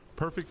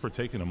 perfect for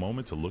taking a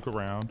moment to look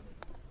around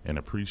and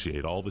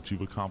appreciate all that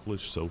you've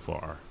accomplished so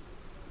far.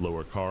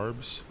 Lower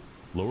carbs,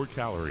 lower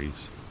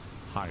calories,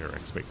 higher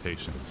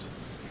expectations.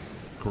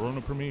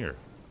 Corona Premier.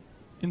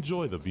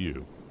 Enjoy the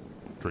view.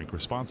 Drink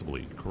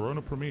responsibly.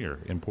 Corona Premier,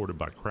 imported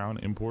by Crown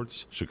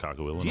Imports,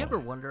 Chicago, Illinois. Do you ever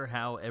wonder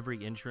how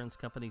every insurance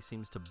company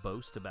seems to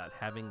boast about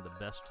having the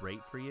best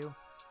rate for you?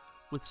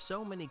 With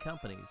so many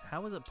companies,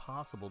 how is it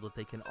possible that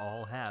they can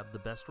all have the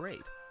best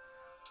rate?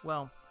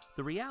 Well,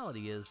 the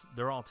reality is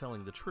they're all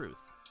telling the truth.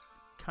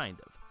 Kind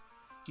of.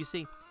 You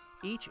see,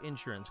 each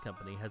insurance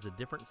company has a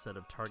different set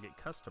of target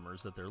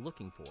customers that they're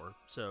looking for,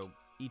 so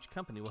each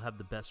company will have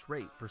the best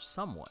rate for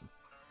someone.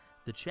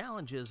 The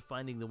challenge is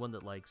finding the one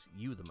that likes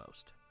you the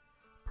most.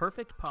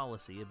 Perfect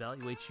Policy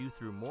evaluates you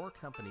through more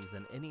companies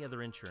than any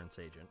other insurance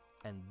agent,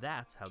 and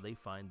that's how they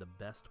find the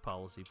best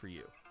policy for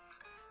you.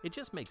 It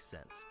just makes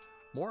sense.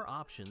 More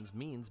options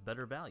means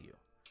better value.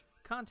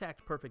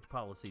 Contact Perfect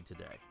Policy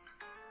today.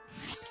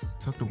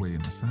 Tucked away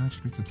in the side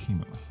streets of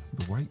Kemah,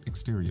 the white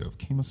exterior of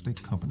Kemah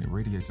Steak Company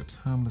radiates a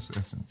timeless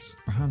essence.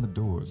 Behind the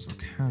doors, a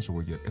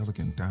casual yet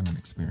elegant dining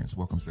experience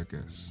welcomes their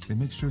guests. They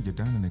make sure your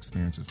dining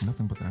experience is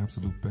nothing but the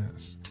absolute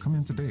best. Come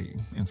in today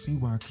and see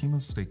why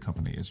Kemah Steak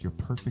Company is your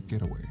perfect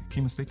getaway.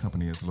 Kemah Steak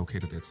Company is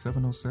located at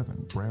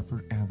 707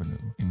 Bradford Avenue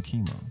in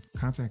Kemah.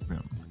 Contact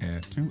them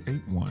at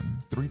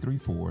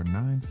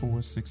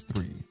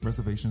 281-334-9463.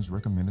 Reservations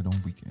recommended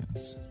on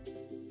weekends.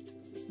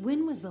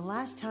 When was the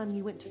last time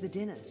you went to the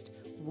dentist?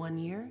 1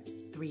 year?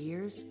 3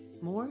 years?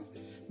 More?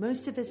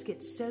 Most of us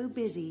get so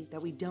busy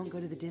that we don't go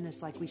to the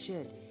dentist like we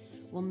should.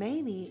 Well,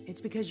 maybe it's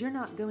because you're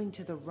not going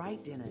to the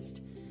right dentist.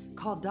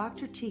 Call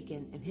Dr.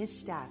 Teakin and his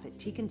staff at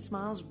Teakin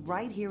Smiles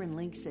right here in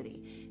Link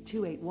City,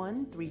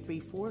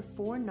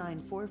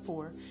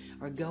 281-334-4944,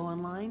 or go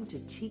online to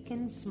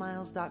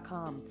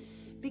teakinsmiles.com,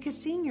 because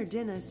seeing your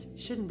dentist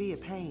shouldn't be a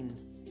pain.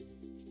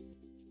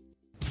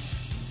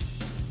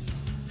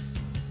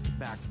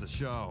 Back to the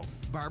show.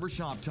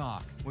 Barbershop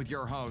Talk with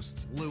your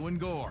hosts, Lou and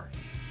Gore.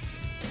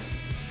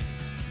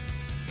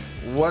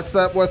 What's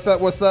up? What's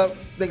up? What's up?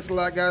 Thanks a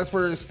lot, guys,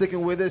 for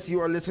sticking with us.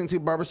 You are listening to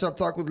Barbershop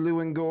Talk with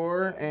Lou and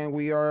Gore, and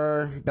we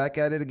are back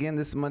at it again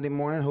this Monday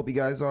morning. Hope you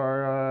guys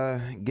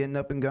are getting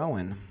up and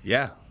going.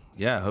 Yeah.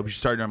 I hope you're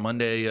starting our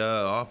Monday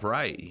off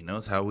right. You know,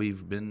 it's how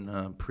we've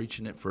been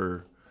preaching it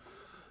for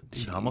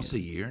almost a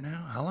year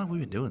now. How long have we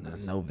been doing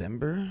this?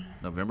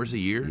 November's a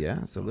year? Yeah,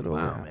 it's a little.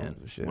 Wow, man.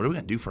 What are we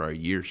going to do for our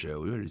year show?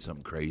 We're going to do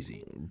something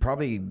crazy.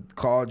 Probably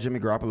call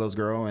Jimmy Garoppolo's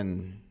girl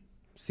and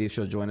see if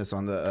she'll join us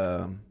on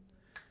the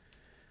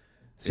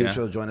if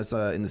she'll join us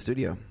in the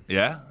studio.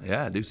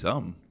 Yeah, do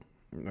something.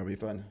 That'll be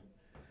fun.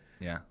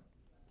 Yeah.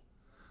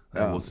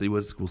 We'll see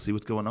what's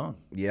going on.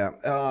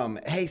 Yeah.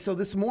 Hey, so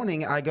this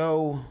morning I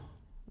go,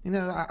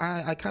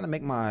 I kind of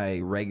make my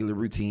regular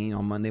routine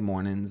on Monday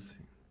mornings.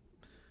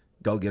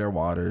 Go get our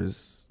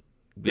waters,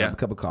 grab a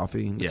cup of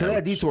coffee. Yeah, Today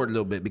I detoured a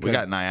little bit because we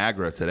got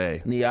Niagara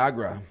today.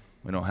 Niagara.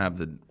 We don't have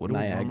what do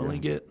we normally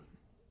get?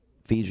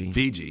 Fiji.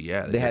 Fiji,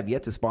 yeah. They have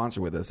yet to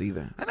sponsor with us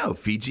either. I know,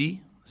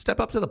 Fiji. Step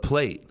up to the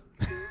plate.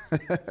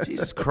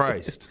 Jesus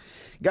Christ.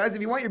 Guys,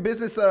 if you want your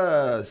business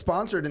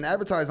sponsored and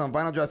advertised on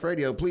Vinyl Draft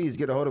Radio, please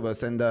get a hold of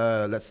us and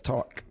let's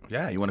talk.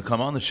 Yeah, you want to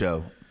come on the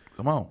show?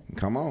 Come on.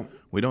 Come on.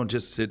 We don't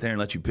just sit there and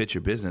let you pitch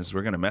your business.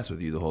 We're going to mess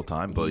with you the whole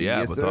time. But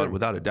yeah, Yes,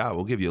 without a doubt,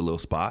 we'll give you a little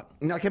spot.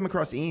 You know, I came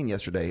across Ian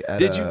yesterday.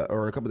 Did you?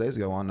 Or a couple days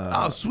ago on.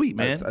 Oh, sweet,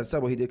 man. I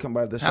said, well, he did come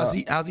by the shop.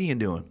 How's Ian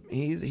doing?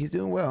 He's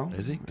doing well.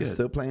 Is he? Good. He's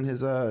still playing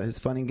his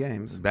funny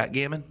games.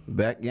 Backgammon?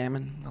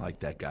 Backgammon. I like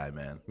that guy,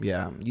 man.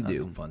 Yeah, you That's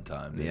do. a fun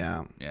time. Dude.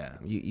 Yeah. Yeah.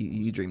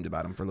 You dreamed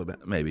about him for a little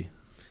bit. Maybe.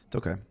 It's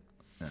okay.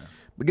 Yeah.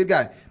 But good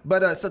guy.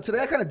 But so today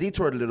I kind of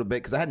detoured a little bit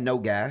because I had no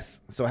gas.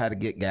 So I had to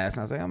get gas. And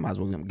I was like, I might as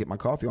well get my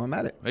coffee while I'm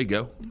at it. There you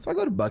go. So I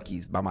go to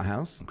Buc-ee's by my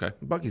house. Okay.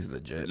 Buc-ee's is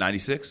legit.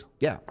 96?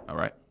 Yeah. All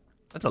right.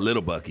 That's a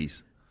little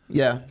Buc-ee's.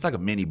 Yeah. It's like a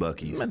mini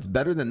Buc-ee's. It's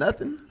better than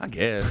nothing. I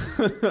guess.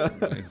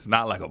 It's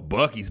not like a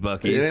Buc-ee's.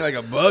 It ain't like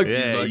a Buc-ee's.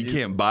 Yeah, Buc-ee's. you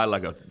can't buy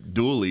like a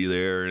dually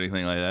there or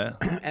anything like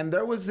that. And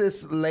there was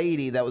this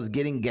lady that was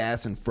getting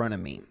gas in front of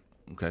me.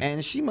 Okay.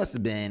 And she must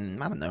have been,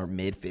 I don't know,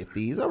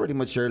 mid-50s, already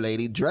mature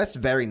lady, dressed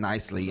very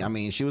nicely. I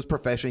mean, she was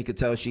professional. You could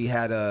tell she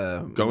had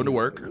a... Going to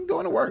work.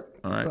 Going to work.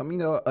 All right. Some, you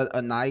know,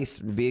 a nice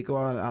vehicle.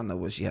 I don't know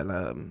what she had,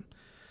 a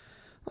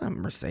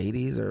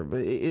Mercedes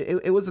but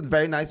it was a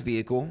very nice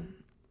vehicle.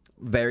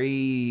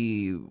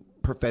 Very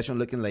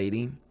professional-looking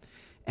lady.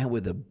 And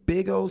with a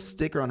big old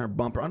sticker on her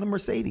bumper on a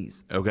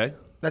Mercedes. Okay.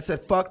 That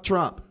said, fuck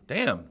Trump.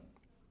 Damn.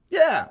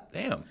 Yeah.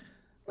 Damn.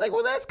 Like,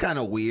 well, that's kind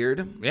of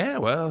weird. Yeah,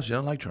 well, she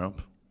don't like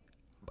Trump.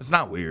 It's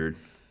not weird.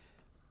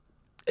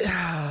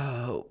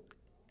 I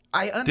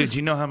understand. Dude,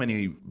 you know how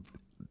many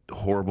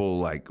horrible,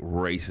 like,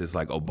 racist,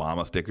 like,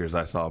 Obama stickers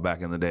I saw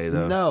back in the day,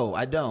 though? No,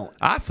 I don't.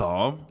 I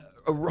saw them.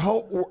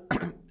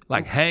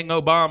 Like, hang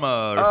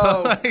Obama or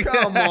something. Oh,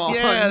 come on.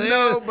 Yeah,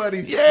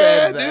 Nobody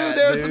said that, dude,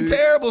 there was some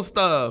terrible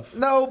stuff.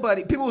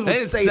 Nobody. People would They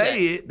didn't say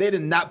say that. it. They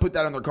did not put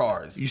that on their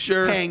cars. You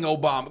sure? Hang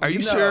Obama. Are you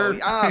No, sure?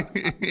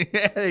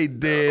 Yeah, they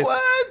did.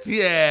 What?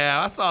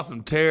 Yeah, I saw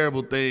some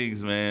terrible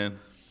things, man.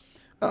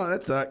 Oh,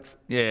 that sucks.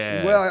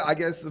 Yeah. Well, I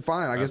guess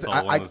fine. I guess I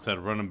saw one that said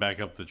running back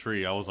up the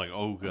tree. I was like,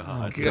 oh,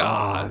 God.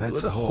 God, that's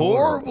what a horrible.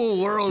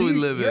 horrible world we Dude,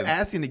 live you're in.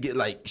 asking to get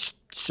like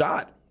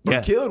shot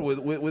or killed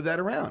with that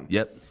around.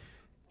 Yep.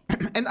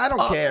 And I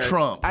don't care.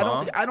 Trump,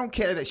 I don't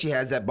care that she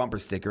has that bumper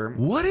sticker.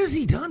 What has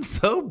he done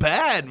so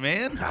bad,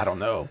 man? I don't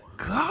know.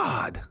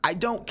 God. I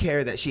don't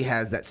care that she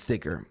has that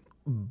sticker.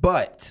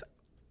 But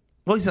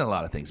Well, he's done a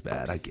lot of things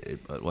bad. I get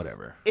it, but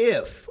whatever.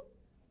 if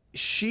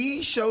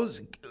she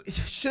shows,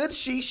 should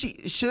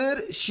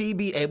she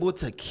be able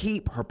to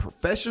keep her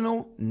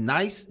professional,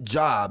 nice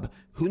job?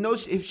 Who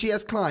knows if she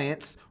has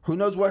clients? Who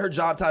knows what her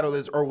job title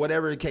is, or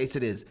whatever the case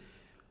it is?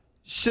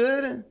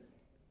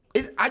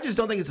 I just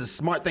don't think it's a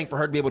smart thing for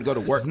her to be able to go to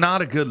work. It's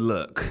not a good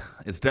look.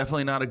 It's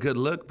definitely not a good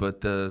look,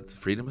 but the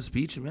freedom of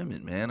speech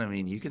amendment, man. I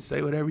mean, you can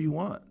say whatever you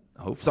want.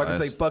 Hopefully. So I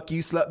can say, fuck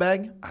you,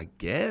 slutbag? I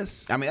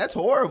guess. I mean, that's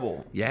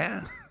horrible.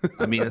 Yeah.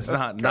 I mean, it's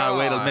not a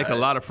way to make a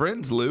lot of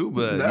friends, Lou,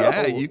 but No.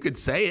 yeah, you could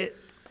say it.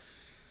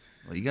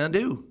 What are you going to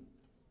do?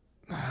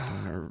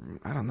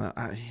 I don't know.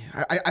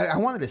 I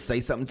wanted to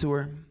say something to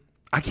her.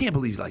 I can't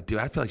believe, like, dude,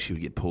 I feel like she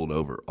would get pulled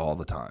over all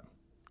the time.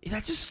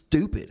 That's just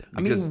stupid.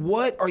 Because- I mean,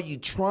 what are you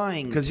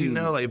trying to... Because, you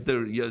know, like,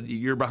 if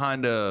you're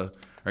behind or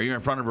you're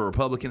in front of a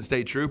Republican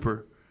state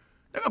trooper,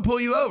 they're going to pull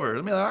you over.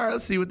 They'll be like, all right,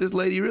 let's see what this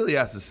lady really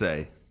has to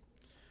say.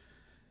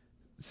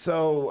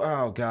 So,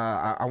 oh,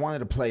 God, I wanted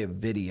to play a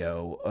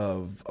video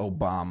of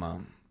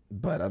Obama,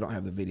 but I don't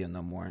have the video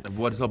no more.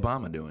 What is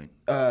Obama doing?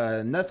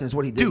 Nothing. It's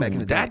what he did back in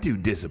the Dude, that day.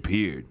 dude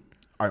disappeared.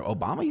 All right,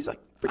 Obama, he's like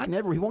freaking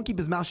everywhere. He won't keep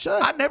his mouth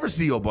shut. I never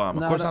see Obama.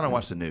 No, of course, no. I don't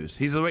watch the news.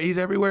 He's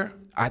everywhere?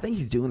 I think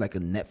he's doing like a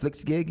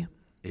Netflix gig,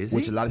 Is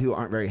which he? a lot of people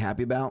aren't very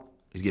happy about.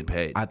 He's getting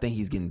paid. I think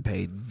he's getting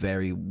paid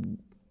very,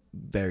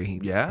 very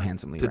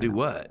handsomely. To right do now.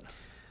 what?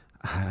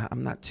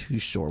 I'm not too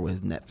sure what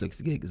his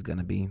Netflix gig is going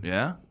to be.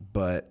 Yeah?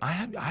 But I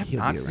have he'll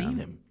not be seen around.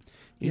 him.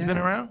 He's been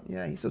around?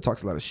 Yeah, he still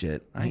talks a lot of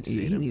shit. I ain't He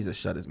seen him. needs to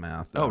shut his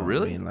mouth. Oh, though.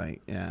 really? I mean,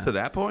 like, yeah. To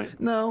that point?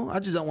 No, I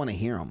just don't want to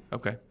hear him.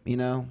 Okay. You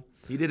know?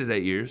 He did his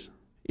 8 years.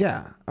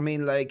 Yeah. I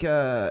mean, like, he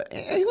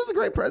was a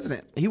great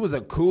president. He was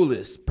the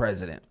coolest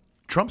president.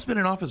 Trump's been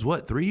in office,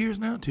 what, 3 years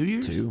now? 2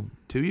 years? 2.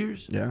 2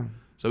 years? Yeah.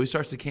 So he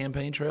starts the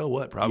campaign trail,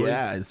 what, probably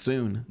Yeah, it's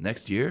soon.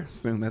 next year?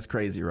 Soon. That's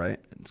crazy, right?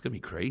 It's going to be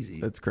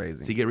crazy. That's crazy.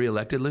 Does he get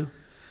reelected, Lou?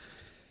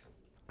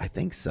 I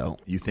think so.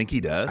 You think he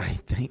does? I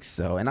think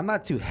so. And I'm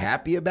not too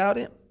happy about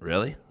it.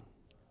 Really?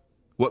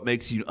 What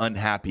makes you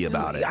unhappy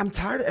about it? I'm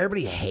tired of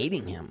everybody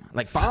hating him.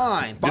 Like,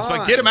 fine. Just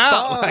like, get him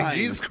out. Fine, Like,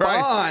 Jesus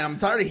Christ. Fine. I'm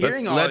tired of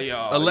hearing all let's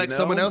y'all. elect you know?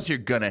 someone else you're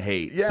going to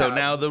hate. Yeah. So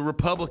now the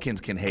Republicans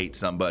can hate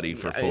somebody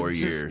for 4 It's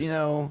years. just, you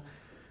know,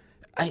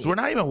 So we're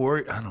not even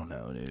worried. I don't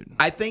know, dude.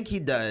 I think he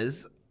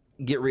does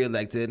get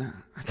reelected.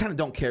 I kind of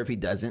don't care if he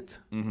doesn't.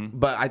 Mm-hmm.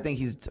 But I think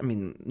he's, I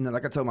mean, you know,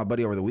 like I told my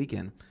buddy over the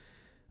weekend,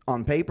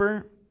 on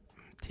paper,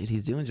 dude,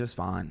 he's doing just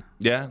fine.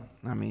 Yeah.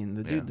 I mean,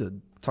 the dude's a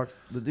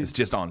Talks the dude. It's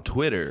just on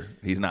Twitter,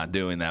 he's not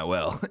doing that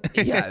well.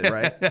 Yeah,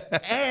 right.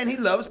 And he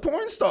loves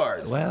porn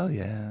stars. Well,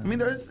 yeah. I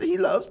mean, he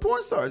loves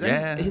porn stars. And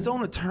Yeah. his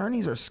own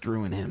attorneys are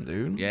screwing him,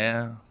 dude.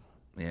 Yeah.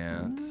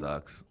 It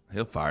sucks.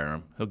 He'll fire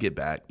him. He'll get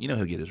back. You know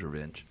he'll get his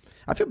revenge.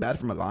 I feel bad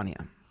for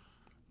Melania.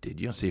 Dude,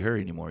 you don't see her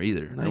anymore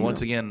either. No, and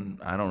once again,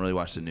 I don't really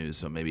watch the news,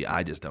 so maybe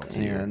I just don't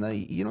see her. No,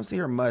 you don't see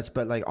her much,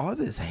 but like all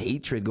this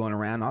hatred going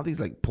around, all these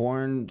like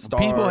porn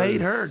stars. People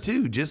hate her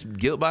too, just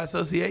guilt by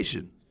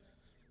association.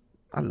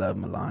 I love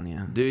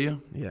Melania. Do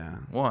you? Yeah.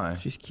 Why?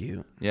 She's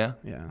cute. Yeah?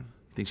 Yeah.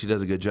 Think she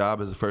does a good job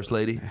as a first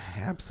lady?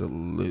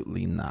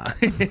 Absolutely not.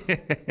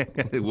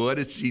 What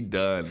has she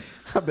done?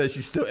 I bet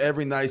she's still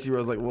every night she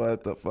was like,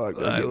 "What the fuck?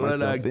 Did I get What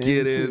did I myself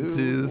get into? This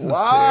is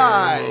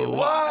Why? terrible.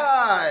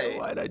 Why?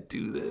 Why'd I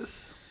do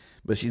this?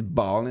 But she's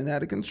balling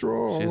out of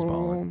control. She's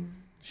balling.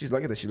 She's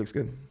lucky that she looks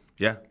good.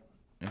 Yeah.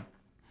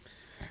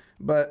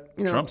 But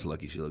you know, Trump's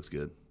lucky she looks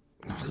good.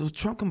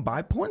 Trump can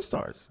buy porn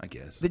stars. I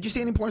guess. Did you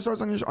see any porn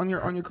stars on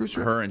your cruise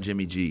trip? Her and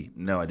Jimmy G.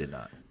 No, I did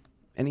not.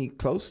 Any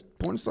close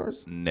porn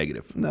stars?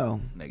 Negative.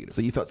 No. Negative.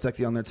 So you felt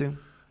sexy on there too?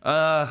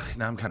 No,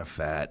 I'm kind of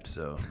fat,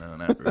 so no,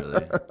 not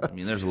really. I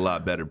mean, there's a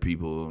lot better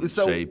people in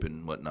shape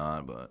and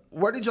whatnot, but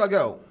where did y'all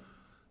go?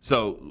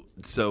 So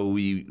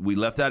we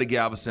left out of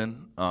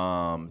Galveston.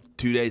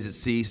 2 days at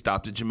sea,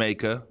 stopped at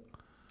Jamaica.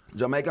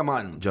 Jamaica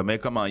man.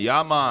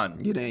 Yeah, man.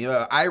 You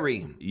know,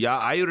 Irie. Yeah,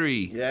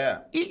 Irie. Yeah.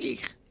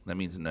 That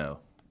means no.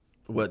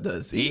 What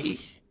does he?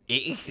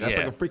 That's Yeah.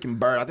 like a freaking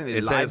bird. I think they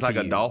It lied says to like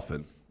you. a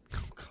dolphin.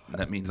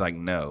 That means like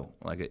no,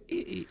 like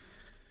a.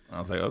 I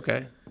was like,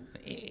 okay.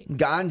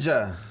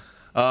 Ganja.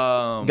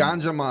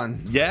 Ganja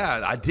man.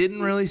 Yeah, I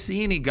didn't really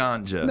see any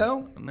ganja.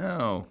 No,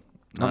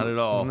 not at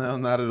all. No,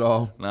 not at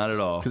all. Not at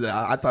all. Because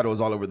I thought it was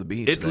all over the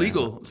beach. It's there.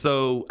 legal.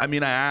 So I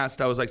mean, I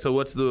was like, so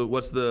what's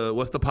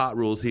the pot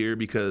rules here?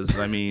 Because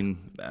I mean,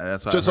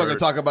 that's what Just so I heard. can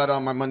talk about it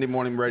on my Monday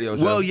morning radio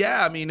show. Well,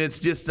 yeah, I mean, it's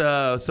just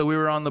so we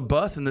were on the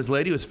bus and this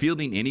lady was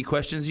fielding any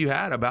questions you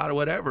had about it,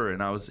 whatever.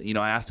 And I was,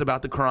 I asked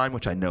about the crime,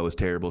 which I know is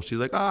terrible. She's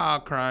like,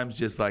 crime's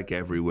just like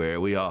everywhere.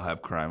 We all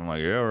have crime. I'm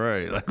like, yeah,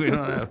 right. Like we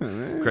don't have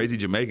crazy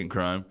Jamaican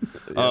crime.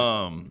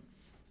 Yeah.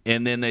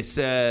 And then they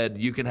said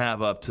you can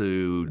have up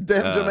to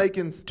damn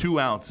Jamaicans 2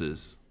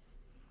 ounces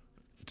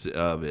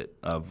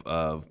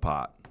of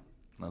pot.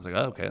 And I was like,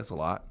 oh, okay, that's a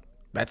lot.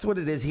 That's what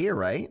it is here,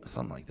 right?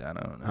 Something like that.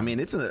 I don't know. I mean,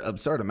 it's an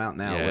absurd amount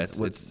now. Yeah,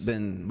 what's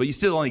been, but you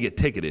still only get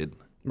ticketed,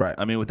 right?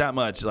 I mean, with that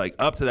much, like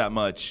up to that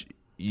much,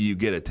 you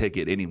get a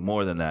ticket. Any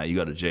more than that, you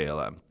go to jail.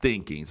 I'm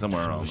thinking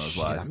somewhere along those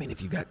lines. I mean,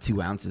 if you got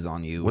 2 ounces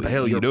on you, what the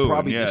hell are you're you doing?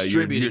 Probably yeah,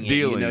 distributing you're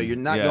dealing. You're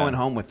not going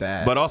home with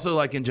that. But also,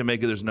 like in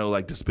Jamaica, there's no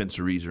like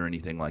dispensaries or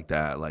anything like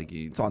that. Like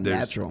it's all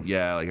natural.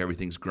 Yeah, like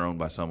everything's grown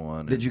by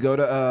someone. Did you go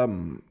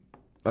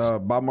to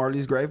Bob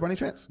Marley's grave by any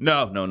chance?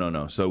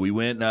 No. So we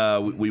went.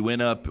 We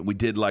went up. We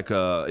did like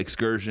a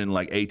excursion,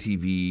 like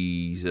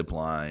ATV, zip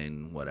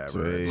line, whatever,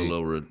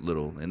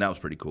 little, and that was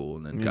pretty cool.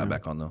 And then got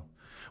back on the.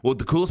 Well,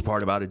 the coolest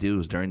part about it, dude,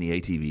 was during the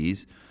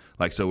ATVs.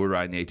 Like, so we're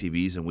riding the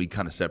ATVs, and we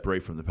kind of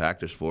separate from the pack.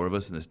 There's 4 of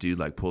us, and this dude,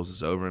 like, pulls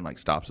us over and, like,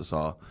 stops us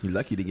all. You're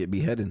lucky to get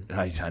beheaded.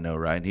 I know,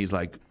 right? And he's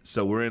like,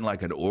 so we're in,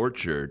 like, an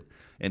orchard,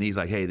 and he's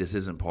like, hey, this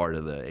isn't part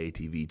of the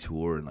ATV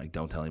tour, and, like,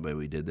 don't tell anybody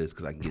we did this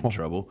because I can get in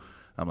trouble.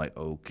 I'm like,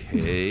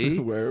 okay.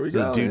 Where are we going? So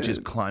the dude man?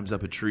 just climbs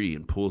up a tree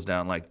and pulls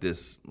down, like,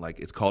 this, like,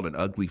 it's called an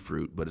ugly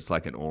fruit, but it's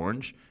like an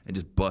orange, and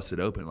just busts it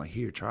open, like,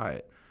 here, try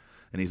it.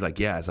 And he's like,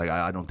 yeah, it's like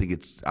I don't think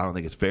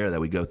it's fair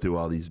that we go through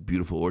all these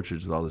beautiful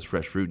orchards with all this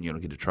fresh fruit and you don't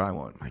get to try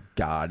one. My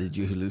God, did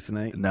you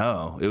hallucinate?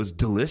 No, it was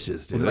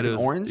delicious. Dude. Was it like an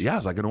orange? Yeah, it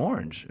was like an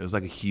orange. It was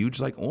like a huge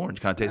like orange.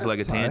 Kind of tasted like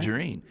a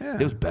tangerine. Yeah.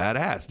 It was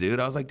badass,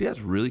 dude. I was like, dude, that's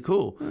really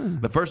cool.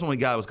 The first one we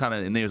got was kind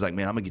of, and they was like,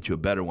 man, I'm gonna get you a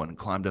better one. And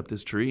climbed up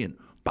this tree and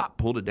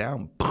pulled it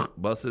down,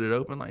 busted it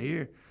open. Like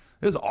here.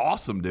 It was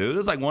awesome, dude. It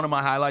was like one of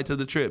my highlights of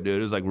the trip, dude.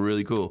 It was like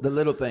really cool. The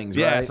little things,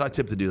 right? Yeah, so I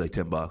tipped the dude like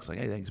 $10. Like,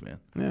 hey, thanks, man.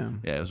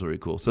 Yeah, it was really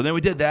cool. So then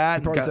we did that.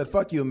 He probably said,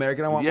 "Fuck you,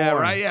 American. I want more." Yeah,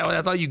 right. Yeah, well,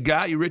 that's all you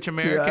got, you rich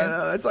American. Yeah, I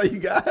know, that's all you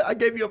got. I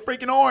gave you a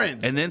freaking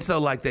orange. And then so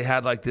like they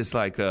had like this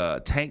like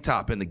tank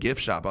top in the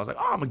gift shop. I was like,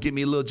 oh, I'm gonna get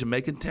me a little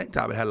Jamaican tank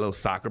top. It had a little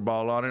soccer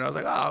ball on it. I was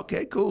like, oh,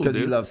 okay, cool. Because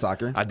you love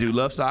soccer. I do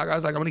love soccer. I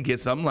was like, I'm gonna get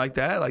something like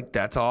that. Like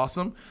that's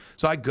awesome.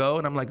 So I go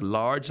and I'm like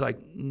large, like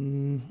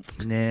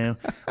no.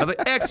 I was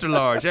like extra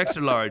large,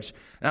 extra large,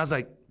 and I was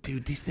like,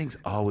 dude, these things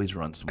always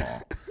run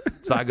small.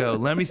 So I go,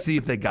 let me see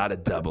if they got a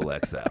double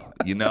XL.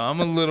 You know, I'm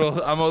a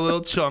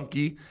little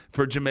chunky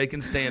for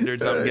Jamaican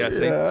standards, I'm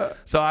guessing. Yeah.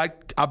 So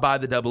I buy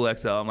the double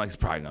XL. I'm like, it's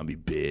probably gonna be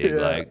big. Yeah.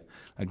 Like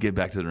I get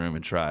back to the room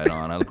and try it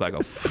on. I look like a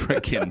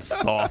freaking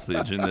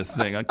sausage in this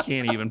thing. I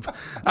can't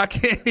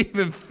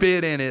even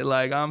fit in it.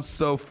 Like I'm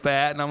so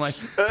fat, and I'm like,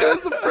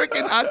 that's a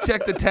freaking. I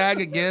checked the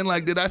tag again.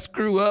 Like, did I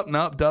screw up?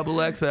 Nope, double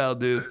XL,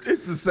 dude.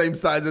 It's the same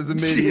size as a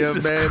medium,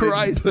 Jesus man.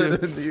 Christ,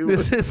 dude.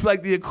 This is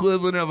like the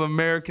equivalent of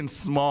American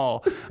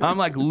small. I'm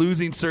like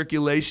losing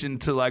circulation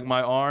to like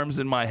my arms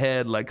and my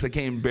head, like 'cause I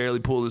can't even barely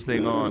pull this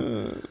thing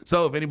on.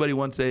 So if anybody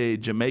wants a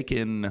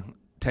Jamaican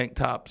tank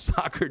top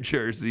soccer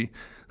jersey,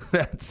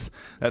 That's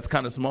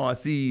kind of small. I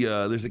see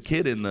there's a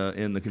kid in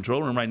the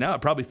control room right now.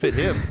 It probably fit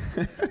him.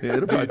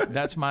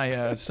 That's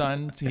my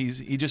son.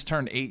 He just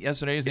turned 8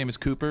 yesterday. His name is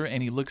Cooper,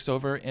 and he looks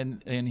over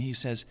and he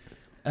says,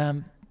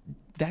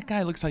 that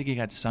guy looks like he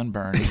got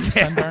sunburned. Is he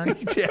sunburned?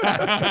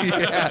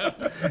 yeah.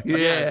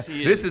 Yes,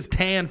 This is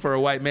tan for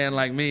a white man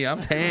like me.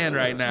 I'm tan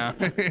right now.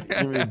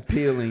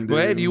 Peeling, dude.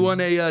 Well, hey, do you want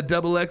a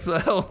double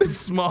XL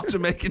small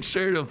Jamaican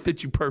shirt? It'll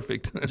fit you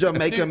perfect.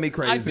 Jamaica Dude, me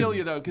crazy. I feel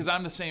you, though, because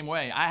I'm the same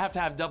way. I have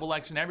to have double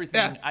X and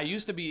everything. Yeah. I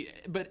used to be,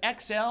 but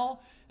XL,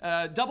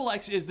 double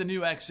X is the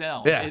new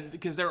XL. Yeah.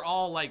 Because they're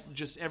all like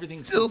just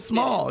everything's Still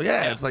small.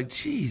 Yeah, it's like,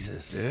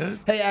 Jesus, dude.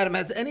 Hey, Adam,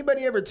 has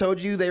anybody ever told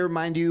you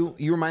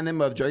you remind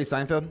them of Jerry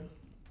Seinfeld?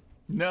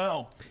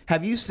 No.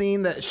 Have you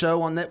seen that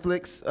show on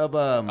Netflix of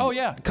Oh,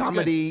 yeah, it's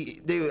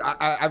comedy? Dude,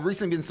 I've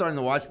recently been starting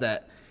to watch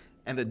that.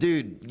 And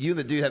you and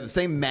the dude have the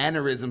same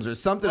mannerisms or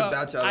something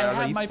about you.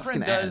 My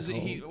friend does.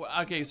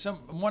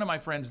 One of my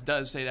friends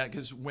does say that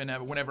because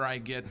whenever I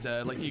get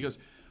like he goes,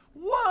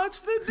 "What's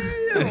the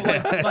deal?"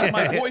 like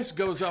my voice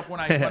goes up when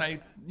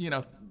I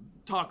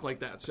talk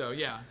like that. So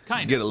yeah,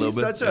 kind of. Get a little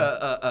He's bit. such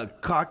a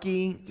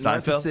cocky,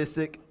 Seinfeld?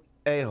 narcissistic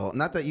a-hole.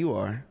 Not that you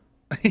are.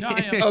 No, I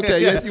am. Okay,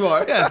 yes, you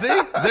are. Yeah, see?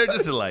 They're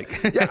just alike.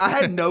 Yeah, I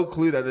had no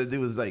clue that the dude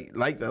was like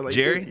that. Like,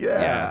 Jerry? dude,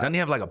 yeah. Doesn't he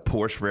have like a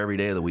Porsche for every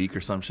day of the week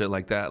or some shit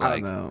like that? Like, I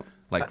don't know.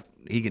 Like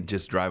he could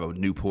just drive a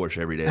new Porsche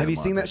every day. Have of the you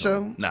seen month that or show?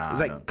 something. Nah.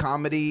 It's like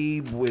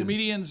comedy with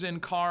Comedians in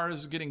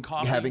cars getting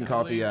coffee. having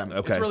coffee. I believe. Yeah.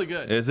 Okay. It's really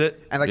good. Is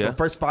it? And like Yeah. the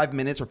first 5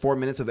 minutes or 4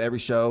 minutes of every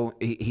show,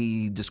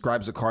 he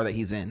describes the car that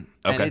he's in.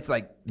 And Okay. it's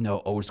like,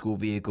 old school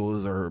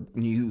vehicles or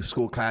new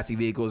school classy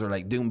vehicles or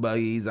like dune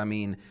buggies. I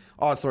mean,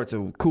 all sorts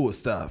of cool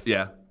stuff.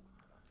 Yeah.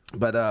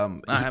 But I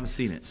haven't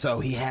seen it. So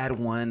he had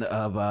one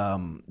of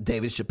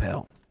David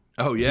Chappelle.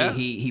 Oh yeah.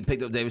 He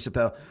picked up David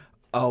Chappelle.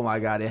 Oh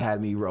my God, it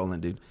had me rolling,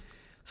 dude.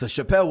 So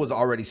Chappelle was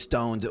already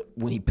stoned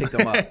when he picked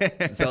him up.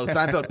 So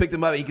Seinfeld picked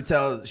him up, and you could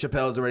tell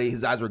Chappelle's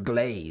his eyes were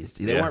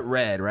glazed. They weren't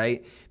red,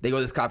 right? They go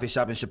to this coffee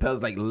shop, and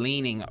Chappelle's like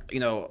leaning,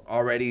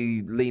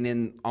 already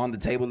leaning on the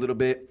table a little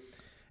bit.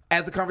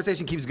 As the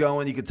conversation keeps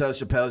going, you can tell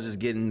Chappelle's just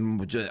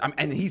getting,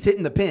 and he's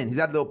hitting the pin. He's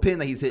got a little pin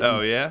that he's hitting.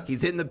 Oh, yeah?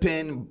 He's hitting the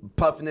pin,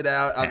 puffing it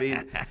out. I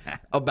mean,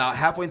 about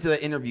halfway into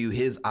the interview,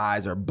 his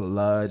eyes are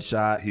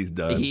bloodshot. He's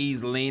done.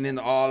 He's leaning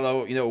all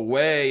over,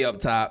 way up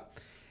top.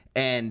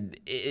 And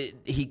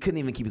he couldn't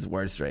even keep his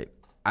words straight.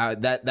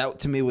 That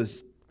to me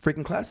was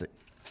freaking classic.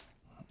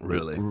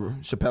 Really?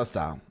 Chappelle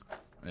style.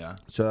 Yeah.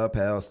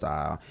 Chappelle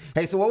style.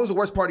 Hey, so what was the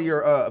worst part of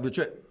your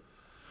trip?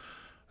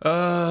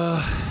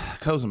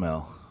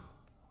 Cozumel.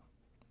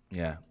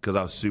 Yeah, because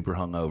I was super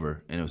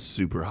hungover and it was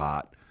super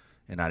hot,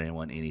 and I didn't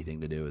want anything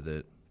to do with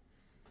it.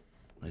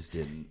 I just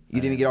didn't. You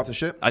didn't even get off the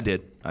ship? I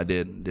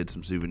did. Did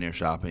some souvenir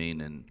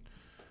shopping and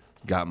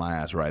got my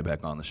ass right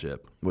back on the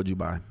ship. What'd you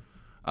buy?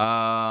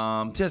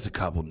 Just a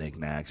couple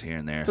knickknacks here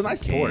and there. It's a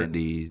nice port.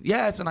 candy.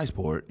 Yeah, it's a nice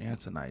port. Yeah,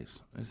 it's nice.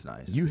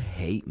 You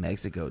hate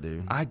Mexico,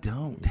 dude. I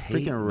don't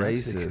hate freaking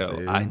racist, Mexico.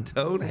 dude. I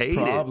don't hate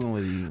it. Problem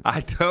with you? I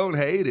don't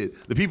hate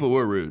it. The people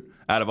were rude.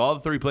 Out of all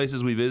the 3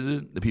 places we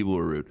visited, the people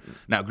were rude.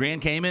 Now,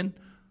 Grand Cayman,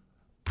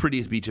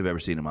 prettiest beach I've ever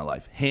seen in my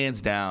life.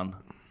 Hands down,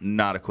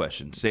 not a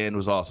question. Sand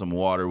was awesome.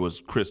 Water was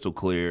crystal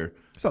clear.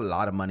 It's a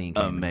lot of money in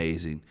Cayman.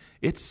 Amazing.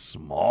 It's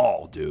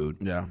small, dude.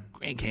 Yeah.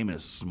 Grand Cayman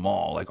is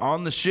small. Like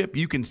on the ship,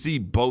 you can see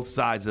both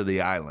sides of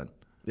the island.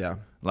 Yeah.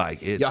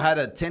 Like it's. Y'all had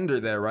a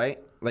tender there, right?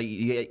 Like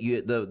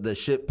you the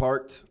ship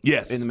parked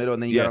Yes. in the middle,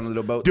 and then you got on the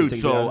little boat. Dude, to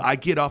take so you down? I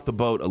get off the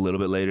boat a little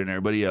bit later than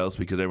everybody else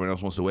because everyone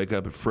else wants to wake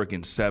up at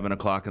freaking 7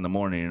 o'clock in the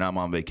morning and I'm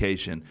on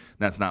vacation.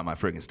 That's not my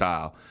freaking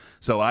style.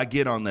 So I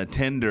get on the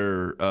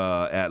tender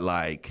at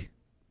like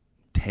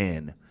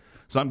 10.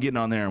 So I'm getting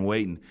on there and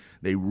waiting.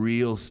 They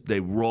roll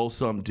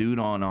some dude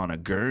on a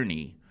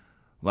gurney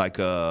like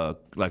a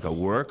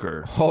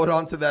worker. Hold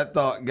on to that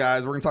thought,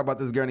 guys. We're gonna talk about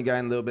this gurney guy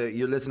in a little bit.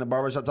 You're listening to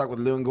Barbershop Talk with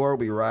Lou and Gore.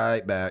 We'll be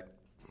right back.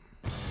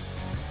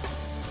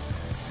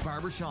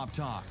 Barbershop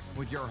Talk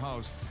with your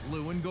hosts,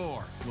 Lou and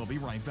Gore. We'll be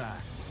right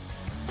back.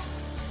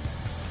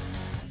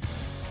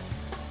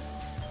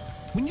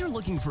 When you're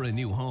looking for a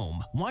new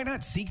home, why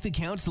not seek the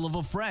counsel of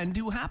a friend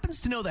who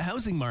happens to know the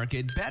housing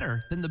market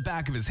better than the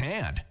back of his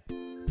hand?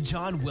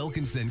 John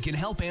Wilkinson can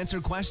help answer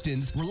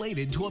questions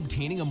related to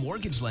obtaining a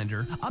mortgage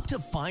lender up to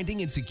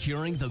finding and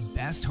securing the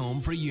best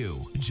home for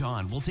you.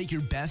 John will take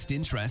your best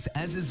interests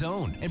as his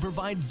own and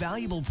provide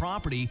valuable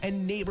property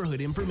and neighborhood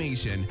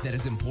information that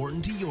is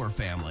important to your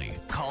family.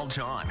 Call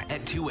John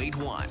at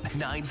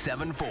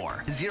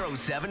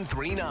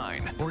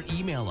 281-974-0739 or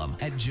email him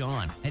at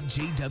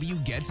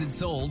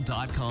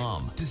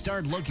john@jwgetsitsold.com to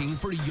start looking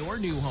for your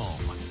new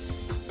home.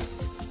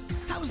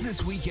 How's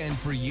this weekend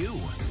for you?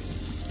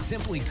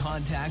 Simply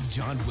contact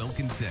John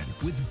Wilkinson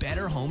with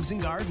Better Homes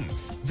and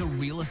Gardens, the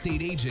real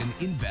estate agent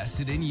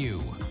invested in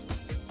you.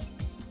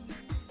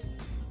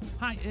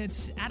 Hi,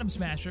 it's Adam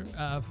Smasher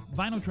of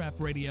Vinyl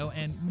Draft Radio,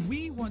 and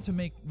we want to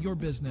make your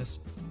business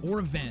or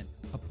event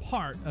a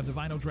part of the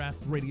Vinyl Draft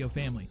Radio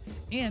family.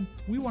 And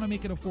we want to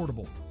make it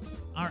affordable.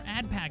 Our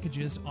ad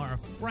packages are a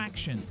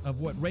fraction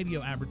of what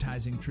radio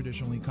advertising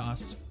traditionally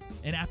costs.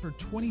 And after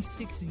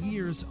 26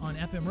 years on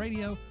FM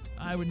radio,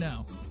 I would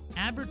know.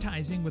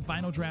 Advertising with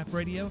Vinyl Draft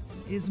Radio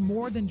is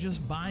more than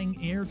just buying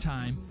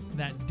airtime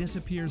that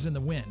disappears in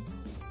the wind.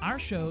 Our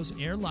shows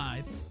air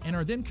live and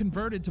are then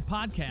converted to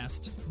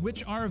podcasts,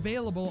 which are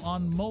available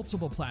on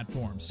multiple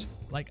platforms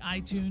like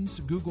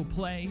iTunes, Google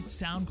Play,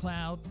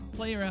 SoundCloud,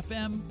 Player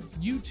FM,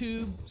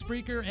 YouTube,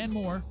 Spreaker, and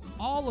more,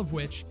 all of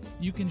which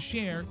you can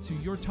share to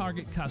your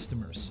target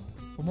customers.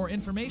 For more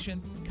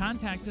information,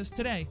 contact us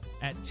today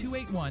at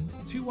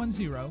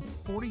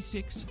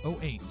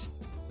 281-210-4608.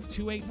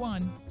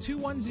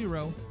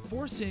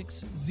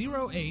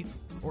 281-210-4608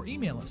 or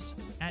email us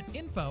at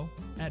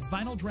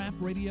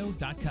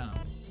info@vinyldraftradio.com.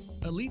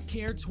 Elite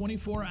Care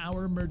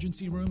 24-hour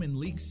emergency room in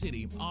League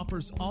City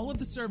offers all of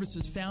the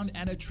services found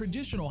at a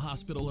traditional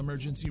hospital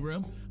emergency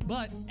room,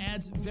 but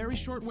adds very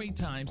short wait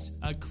times,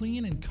 a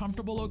clean and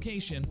comfortable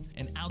location,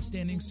 and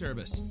outstanding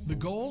service. The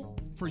goal?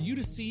 For you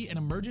to see an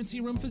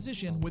emergency room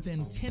physician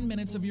within 10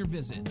 minutes of your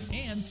visit,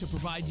 and to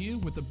provide you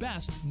with the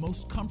best,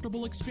 most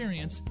comfortable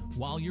experience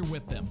while you're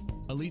with them.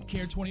 Elite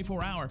Care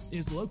 24-hour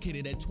is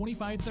located at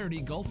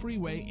 2530 Gulf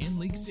Freeway in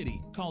League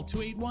City. Call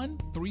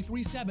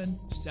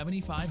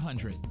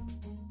 281-337-7500.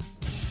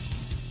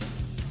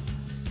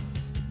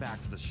 Back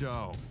to the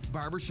show.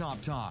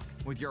 Barbershop Talk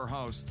with your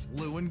hosts,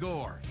 Lou and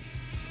Gore.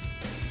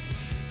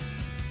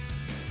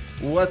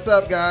 What's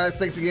up, guys?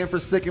 Thanks again for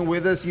sticking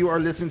with us. You are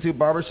listening to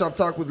Barbershop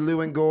Talk with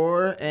Lou and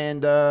Gore,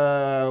 and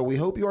we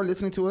hope you are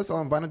listening to us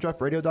on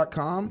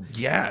vinyldraftradio.com.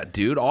 Yeah,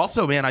 dude.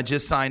 Also, man, I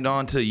just signed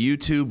on to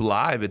YouTube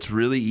Live. It's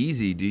really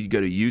easy. Dude, you go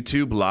to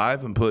YouTube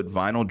Live and put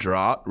Vinyl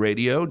Draught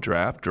Radio,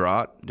 Draft.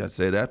 Gotta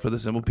say that for the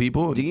simple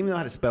people. Do you even know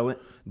how to spell it?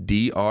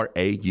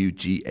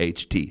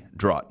 D-R-A-U-G-H-T.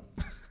 Draught.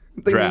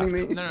 Draft.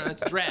 No,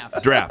 it's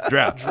draft. Draft.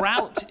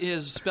 Drought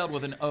is spelled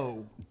with an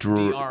O.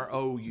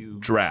 D-R-O-U.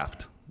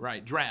 Draft.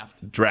 Right,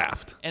 draft.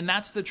 Draft. And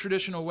that's the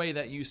traditional way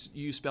that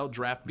you spell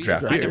draft beer.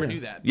 Draft I beer. never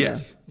knew that.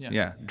 Yes.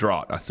 Yeah.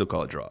 Draught. I still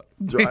call it draught.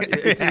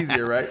 It's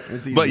easier, right?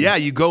 It's easier. But yeah,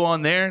 you go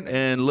on there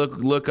and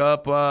look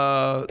up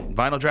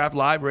Vinyl Draft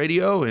Live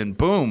Radio, and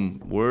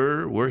boom,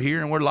 we're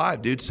here and we're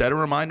live, dude. Set a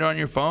reminder on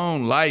your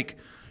phone, like,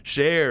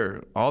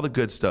 share, all the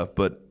good stuff.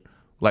 But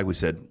like we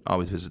said,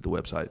 always visit the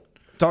website.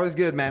 It's always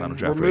good, man. We're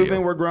moving, Radio.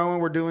 we're growing,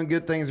 we're doing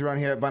good things around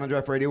here at Vinyl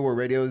Draft Radio, where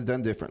radio is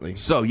done differently.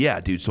 So yeah,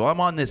 dude. So I'm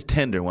on this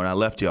Tinder when I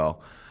left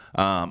y'all.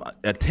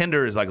 A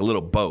Tinder is like a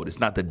little boat. It's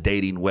not the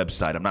dating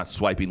website. I'm not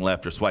swiping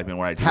left or swiping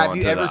right. Have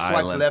you ever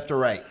swiped left or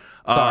right?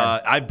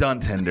 Sorry. I've done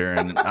Tinder,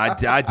 and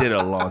I did it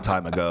a long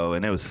time ago,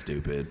 and it was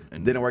stupid.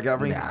 And didn't work out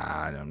for you? Nah,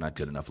 I'm not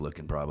good enough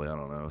looking, probably. I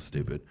don't know.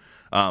 Stupid.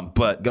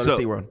 But go to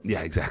SeaWorld.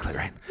 Yeah, exactly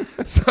right.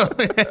 So go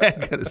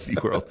to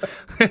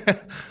SeaWorld.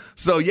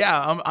 So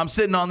yeah, I'm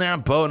sitting on there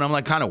on boat, and I'm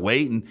like kind of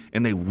waiting,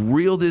 and they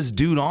reel this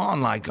dude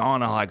on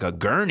a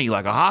gurney,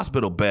 like a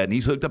hospital bed, and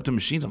he's hooked up to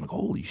machines. I'm like,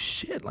 holy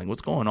shit, like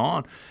what's going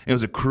on? And it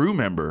was a crew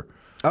member.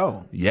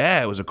 Oh.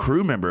 Yeah, it was a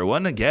crew member. It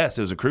wasn't a guest.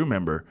 It was a crew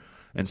member.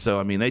 And so,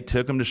 I mean, they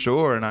took him to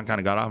shore, and I kind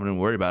of got off and didn't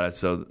worry about it.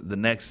 So the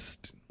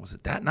next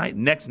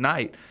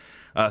night,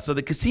 so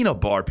the casino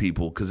bar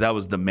people, because that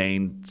was the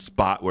main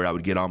spot where I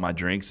would get all my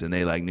drinks, and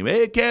they like knew,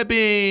 hey,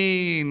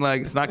 Kevin,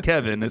 like it's not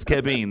Kevin, it's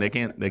Kevin. They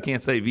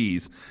can't say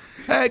V's.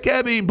 Hey,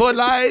 Kevin, Bud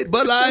Light.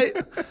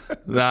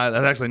 Nah,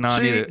 that's actually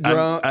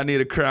no. I need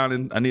a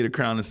Crown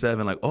and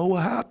 7. Like, oh,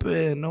 what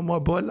happened? No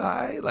more Bud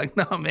Light. Like,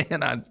 no,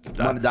 man, I'm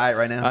on a diet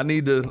right now. I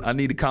need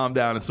to calm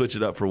down and switch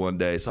it up for one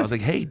day. So I was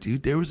like, hey,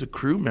 dude, there was a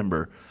crew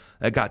member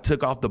that got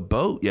took off the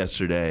boat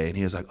yesterday, and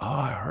he was like, oh,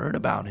 I heard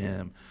about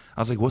him.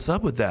 I was like, what's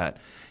up with that?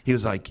 He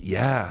was like,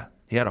 yeah,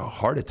 he had a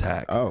heart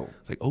attack. Oh.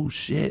 It's like, oh,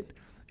 shit.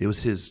 It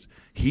was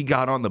he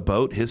got on the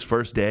boat. His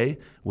first day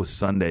was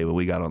Sunday when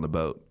we got on the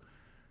boat.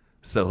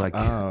 So, like,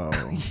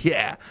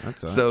 yeah.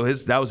 So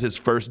that was his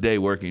first day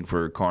working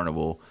for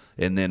Carnival.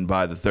 And then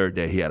by the third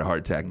day, he had a heart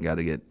attack and got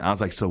to get. I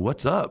was like, so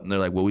what's up? And they're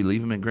like, well, we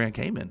leave him in Grand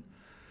Cayman.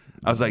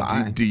 I was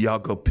like, do y'all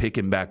go pick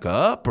him back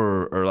up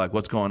or like,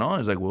 what's going on?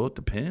 He's like, well, it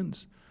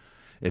depends.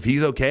 If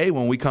he's okay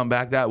when we come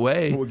back that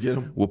way, we'll get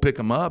him. We'll pick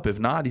him up. If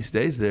not, he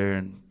stays there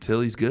until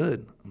he's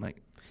good. I'm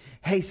like,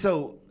 hey,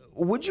 so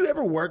would you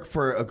ever work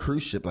for a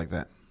cruise ship like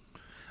that?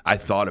 I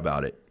thought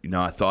about it.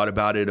 I thought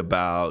about it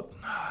about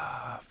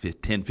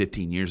 10,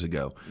 15 years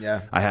ago.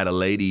 Yeah. I had a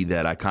lady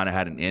that I kind of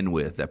had an in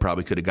with that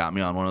probably could have got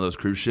me on one of those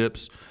cruise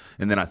ships.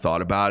 And then I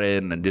thought about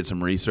it and then did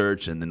some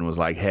research and then was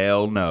like,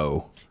 hell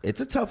no.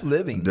 It's a tough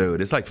living.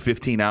 Dude, it's like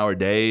 15-hour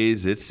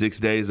days. It's 6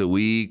 days a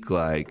week.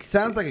 Like,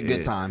 sounds like a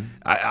good time.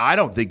 I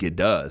don't think it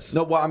does.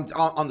 No, well, I'm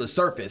on the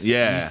surface.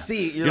 Yeah. You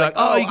see it. You're like,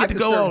 oh, you get to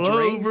go all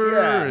drinks. over.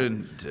 Yeah.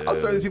 And, I'll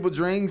serve people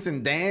drinks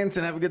and dance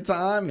and have a good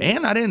time.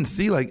 And I didn't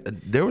see, like,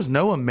 there was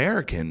no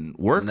American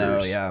workers.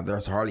 No, yeah,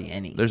 there's hardly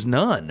any. There's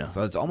none.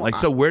 So it's almost like,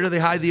 so where do they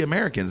hide the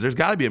Americans? There's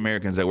got to be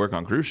Americans that work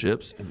on cruise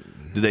ships.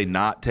 Do they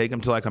not take them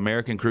to, like,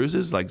 American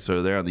cruises? Like,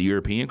 so they're on the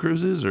European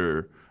cruises?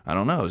 Or, I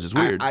don't know. It's just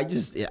weird. I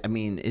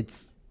mean,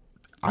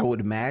 I would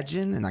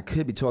imagine, and I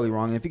could be totally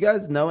wrong. If you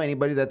guys know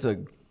anybody that's a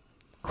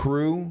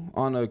crew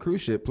on a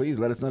cruise ship, please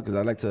let us know because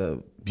I'd like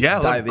to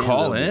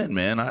call in,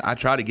 man. I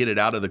try to get it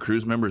out of the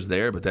cruise members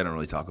there, but they don't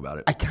really talk about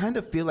it. I kind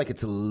of feel like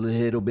it's a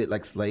little bit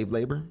like slave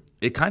labor.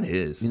 It kind of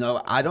is. You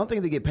know, I don't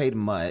think they get paid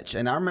much.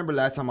 And I remember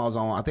last time I was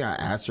on, I think I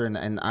asked her,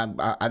 and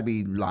I'd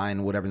be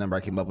lying whatever number I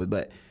came up with,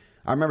 but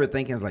I remember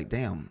thinking, it's like,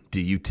 damn. Do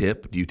you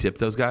tip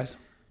those guys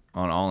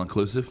on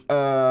all-inclusive?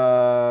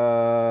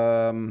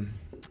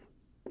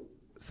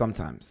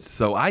 Sometimes.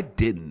 So I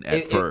didn't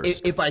at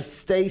first. If I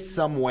stay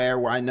somewhere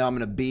where I know I'm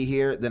going to be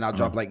here, then I'll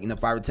drop like $5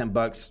 or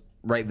 $10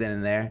 right then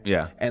and there.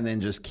 Yeah. And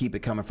then just keep it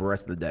coming for the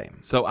rest of the day.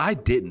 So I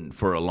didn't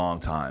for a long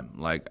time.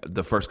 Like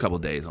the first couple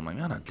of days, I'm like,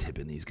 I'm not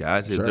tipping these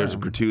guys. Sure. There's a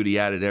gratuity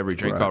added every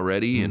drink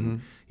already,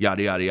 and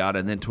yada, yada, yada.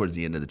 And then towards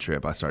the end of the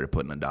trip, I started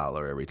putting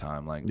 $1 every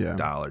time, like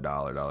dollar.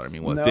 I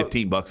mean, what,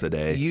 $15 a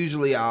day?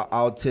 Usually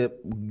I'll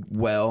tip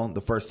well the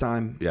first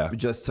time. Yeah.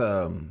 Just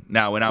to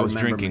now, when I was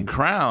drinking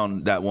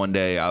Crown that one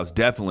day, I was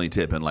definitely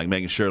tipping, like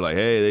making sure, like,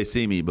 hey, they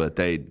see me, but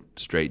they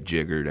straight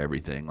jiggered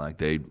everything. Like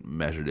they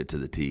measured it to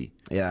the T.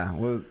 Yeah.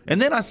 Well,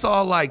 and then I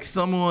saw like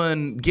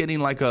someone getting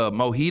like a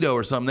mojito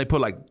or something. They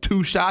put like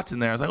 2 shots in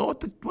there. I was like, oh,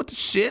 what the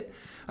shit?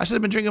 I should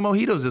have been drinking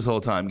mojitos this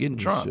whole time, getting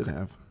drunk. You should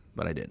have.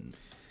 But I didn't.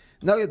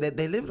 No,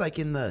 they live like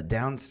in the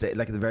downstate,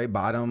 like at the very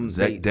bottom.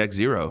 Deck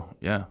zero,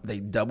 yeah. They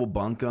double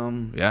bunk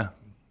them. Yeah.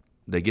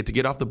 They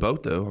get off the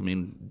boat, though. I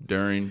mean,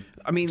 during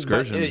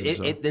excursions.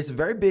 There's a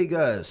very big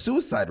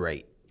suicide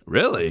rate.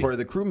 Really? For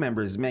the crew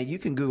members, man, you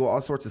can Google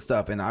all sorts of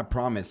stuff, and I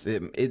promise,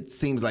 it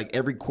seems like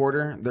every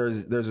quarter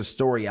there's a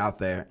story out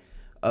there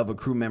of a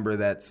crew member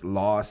that's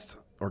lost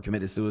or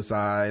committed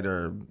suicide,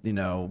 or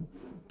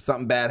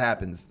something bad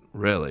happens.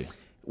 Really?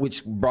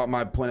 Which brought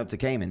my point up to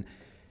Cayman.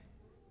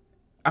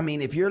 I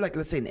mean, if you're like,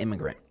 let's say, an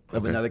immigrant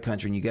of another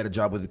country, and you get a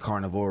job with the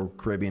Carnival or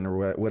Caribbean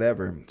or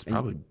whatever, it's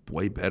probably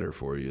way better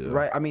for you, though.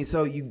 Right? I mean,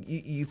 so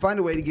you find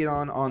a way to get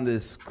on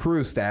this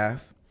crew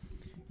staff.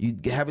 You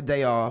have a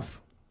day off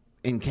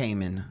in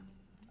Cayman.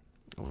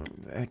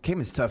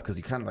 Cayman's tough because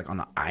you're kind of like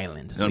on an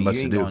island, so you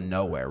ain't going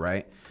nowhere,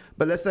 right?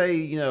 But let's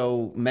say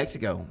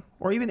Mexico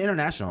or even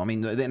international. I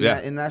mean,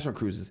 the international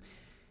cruises.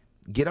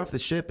 Get off the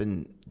ship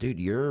and, dude,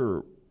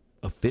 you're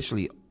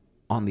officially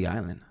on the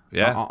island.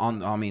 Yeah.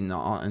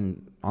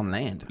 On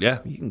land. Yeah.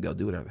 You can go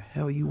do whatever the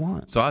hell you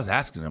want. So I was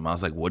asking them. I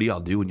was like, "What do y'all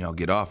do when y'all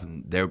get off?"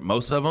 And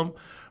most of them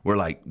were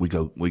like, "We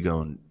go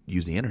and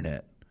use the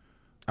internet."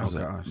 I was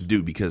like,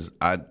 dude, because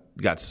I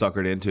got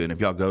suckered into it. And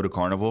if y'all go to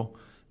Carnival,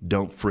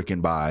 don't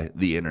freaking buy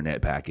the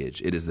internet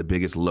package. It is the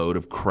biggest load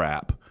of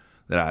crap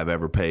that I've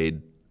ever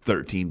paid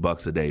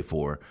 $13 a day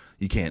for.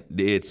 You can't.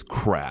 It's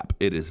crap.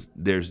 It is.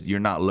 You're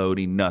not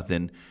loading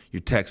nothing. Your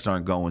texts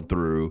aren't going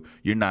through.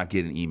 You're not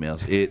getting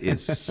emails. It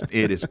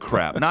is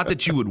crap. Not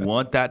that you would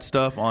want that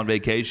stuff on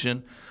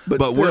vacation,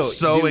 but still, we're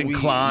so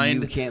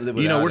inclined. You can't live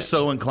without we're it.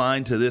 so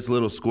inclined to this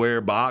little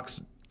square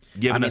box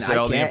giving us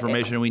all the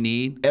information we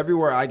need.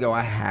 Everywhere I go,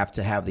 I have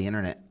to have the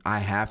internet. I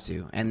have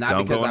to, and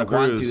not because I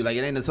want to. Like,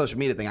 it ain't a social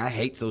media thing. I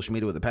hate social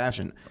media with a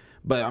passion,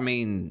 but I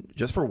mean,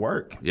 just for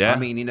work. Yeah. I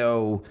mean,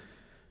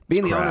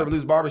 being the owner of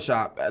Lou's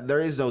Barbershop, there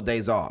is no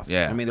days off.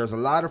 Yeah. I mean, there's a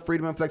lot of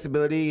freedom and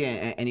flexibility,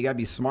 and you got to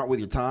be smart with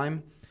your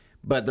time.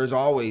 But there's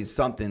always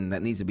something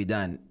that needs to be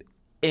done,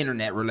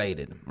 internet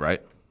related.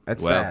 Right.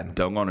 That's sad.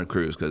 Don't go on a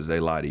cruise because they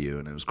lie to you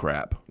and it was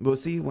crap. Well,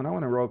 see, when I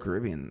went to Royal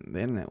Caribbean,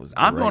 the internet was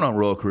great. I'm going on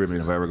Royal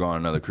Caribbean if I ever go on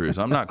another cruise.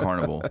 I'm not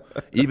Carnival.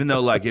 Even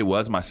though, like, it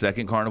was my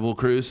second Carnival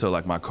cruise, so,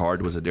 like, my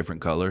card was a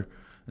different color.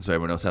 And so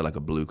everyone else had, like,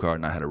 a blue card,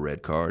 and I had a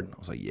red card. I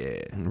was like,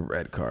 yeah.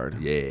 Red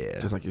card. Yeah.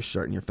 Just like your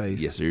shirt in your face.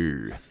 Yes,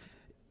 sir.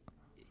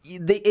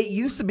 It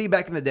used to be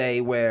back in the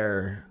day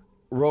where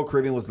Royal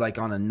Caribbean was, like,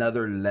 on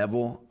another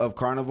level of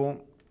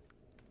Carnival,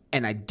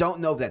 and I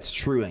don't know if that's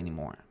true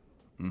anymore.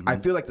 Mm-hmm. I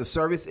feel like the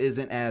service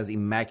isn't as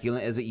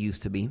immaculate as it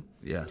used to be.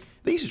 Yeah.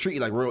 They used to treat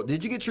you like royal.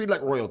 Did you get treated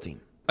like royalty?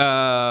 You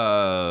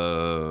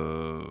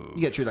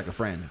get treated like a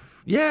friend.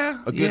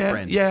 Yeah. A good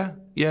friend. Yeah.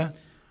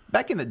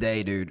 Back in the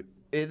day, dude,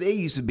 they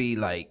used to be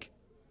like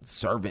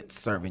servants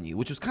serving you,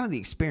 which was kind of the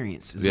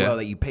experience as well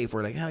that you pay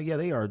for. Like, hell yeah,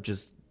 they are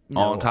just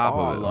on top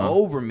of it,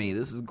 over me.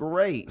 This is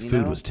great. The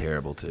food was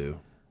terrible too.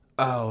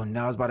 Oh,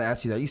 no, I was about to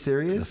ask you that. Are you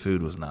serious? The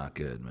food was not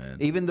good, man.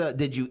 Even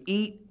did you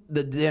eat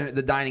the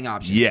dining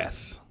options?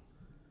 Yes.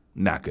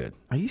 Not good.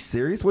 Are you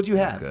serious? What'd you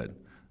have? Not good.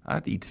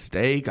 I'd eat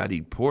steak. I'd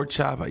eat pork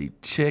chop. I'd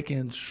eat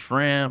chicken,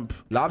 shrimp,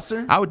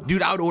 lobster. I would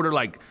order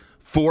like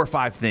 4 or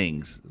 5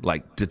 things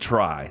like to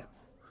try.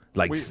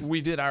 Like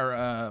we did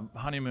our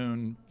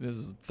honeymoon. This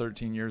is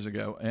 13 years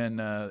ago, in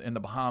the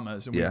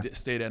Bahamas, and we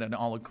stayed at an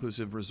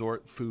all-inclusive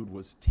resort. Food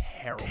was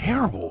terrible.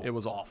 Terrible. It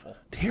was awful.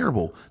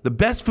 Terrible. The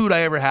best food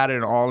I ever had at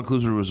an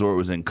all-inclusive resort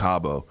was in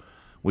Cabo.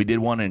 We did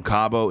one in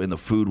Cabo, and the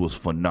food was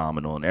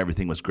phenomenal, and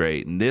everything was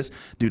great. And this,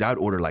 dude, I'd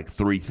order like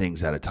 3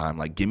 things at a time.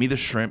 Like, give me the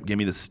shrimp, give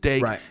me the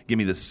steak, give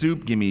me the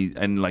soup,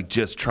 and like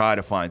just try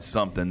to find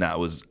something that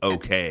was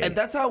okay. And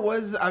that's how it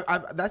was.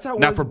 That's how it was.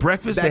 Now, for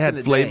breakfast, they had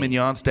filet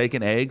mignon, steak,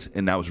 and eggs,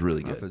 and that was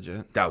really good. That's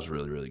legit. That was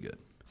really, really good.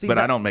 See, but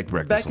I don't make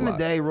breakfast back in the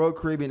day, Royal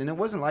Caribbean, and it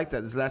wasn't like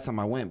that this last time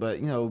I went, but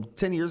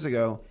 10 years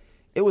ago,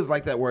 it was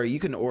like that where you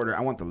can order,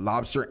 I want the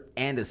lobster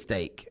and a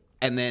steak.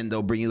 And then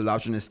they'll bring you the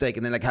lobster and the steak.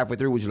 And then like halfway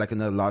through, would you like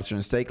another lobster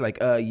and steak? Like,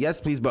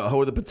 yes, please, but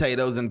hold the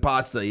potatoes and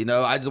pasta. You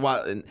know, I just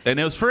want. And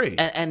it was free.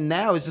 And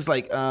now it's just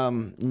like,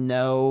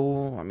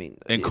 no. I mean,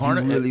 if you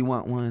really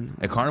want one.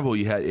 At Carnival,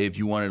 you had, if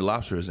you wanted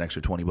lobster, it was an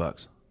extra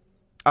 $20.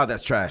 Oh,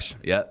 that's trash.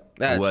 Yep.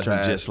 That's it wasn't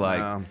trash. just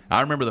like,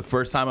 I remember the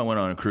first time I went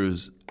on a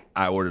cruise,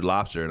 I ordered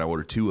lobster and I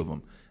ordered 2 of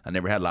them. I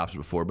never had lobster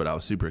before, but I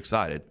was super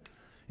excited.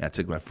 And I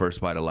took my first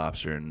bite of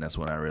lobster, and that's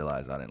when I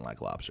realized I didn't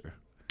like lobster.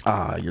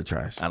 You're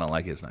trash. I don't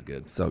like it. It's not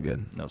good. So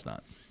good. No, it's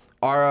not.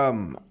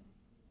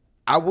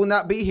 I will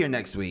not be here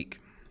next week.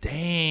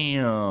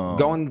 Damn.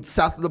 Going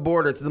south of the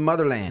border to the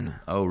motherland.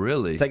 Oh,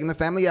 really? Taking the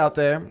family out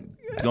there.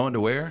 Going to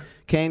where?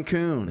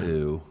 Cancun.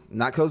 Ew.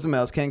 Not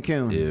Cozumel,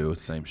 Cancun. Ew,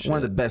 same shit. One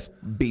of the best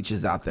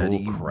beaches out there.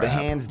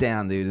 Hands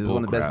down, dude. This is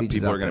one of the best beaches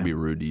People out are going to there. be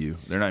rude to you.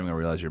 They're not even going to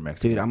realize you're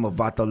Mexican. Dude, I'm a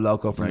Vato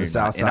Loco from the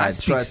south side. And I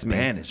speak Trust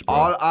Spanish, me. bro.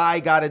 All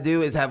I got to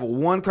do is have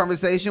one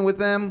conversation with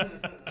them,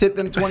 tip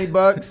them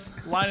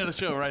 $20. Line of the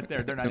show right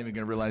there. They're not even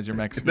going to realize you're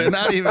Mexican. They're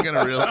not even going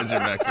to realize you're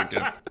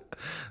Mexican.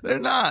 They're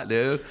not,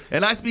 dude.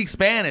 And I speak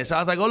Spanish. I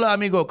was like, hola,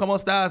 amigo, ¿cómo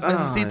estás?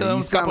 Necesito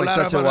you sound like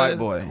such a white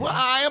boy. Well,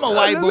 I am a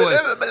white boy,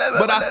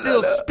 but I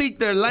still speak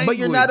their language. But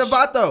you're not a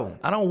Vato.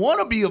 I don't want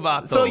to be a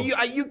Vato. So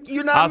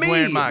you're not I was me.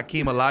 wearing my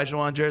Akeem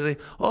Olajuwon jersey.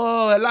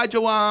 Oh,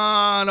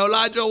 Olajuwon.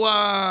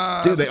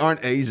 Dude, they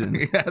aren't Asian.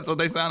 Yeah, that's what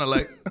they sounded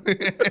like.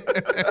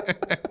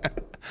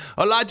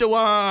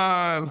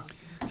 Olajuwon.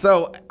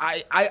 So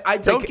I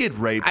take, don't get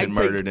raped and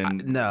murdered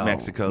in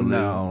Mexico. Lou.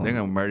 No, they're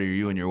gonna murder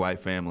you and your white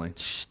family.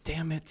 Shh,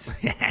 damn it!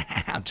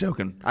 I'm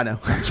joking. I know.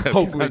 I'm joking.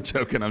 Hopefully, I'm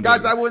joking.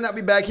 Guys, I will not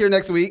be back here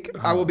next week.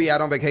 I will be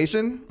out on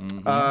vacation.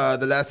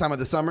 The last time of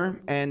the summer,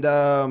 and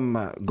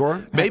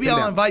Gore. Maybe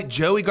I'll invite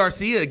Joey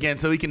Garcia again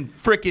so he can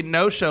freaking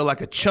no-show like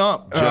a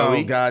chump.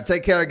 Joey. Oh God,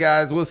 take care,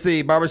 guys. We'll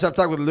see. Barbershop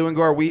Talk with Lou and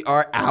Gore. We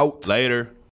are out Later.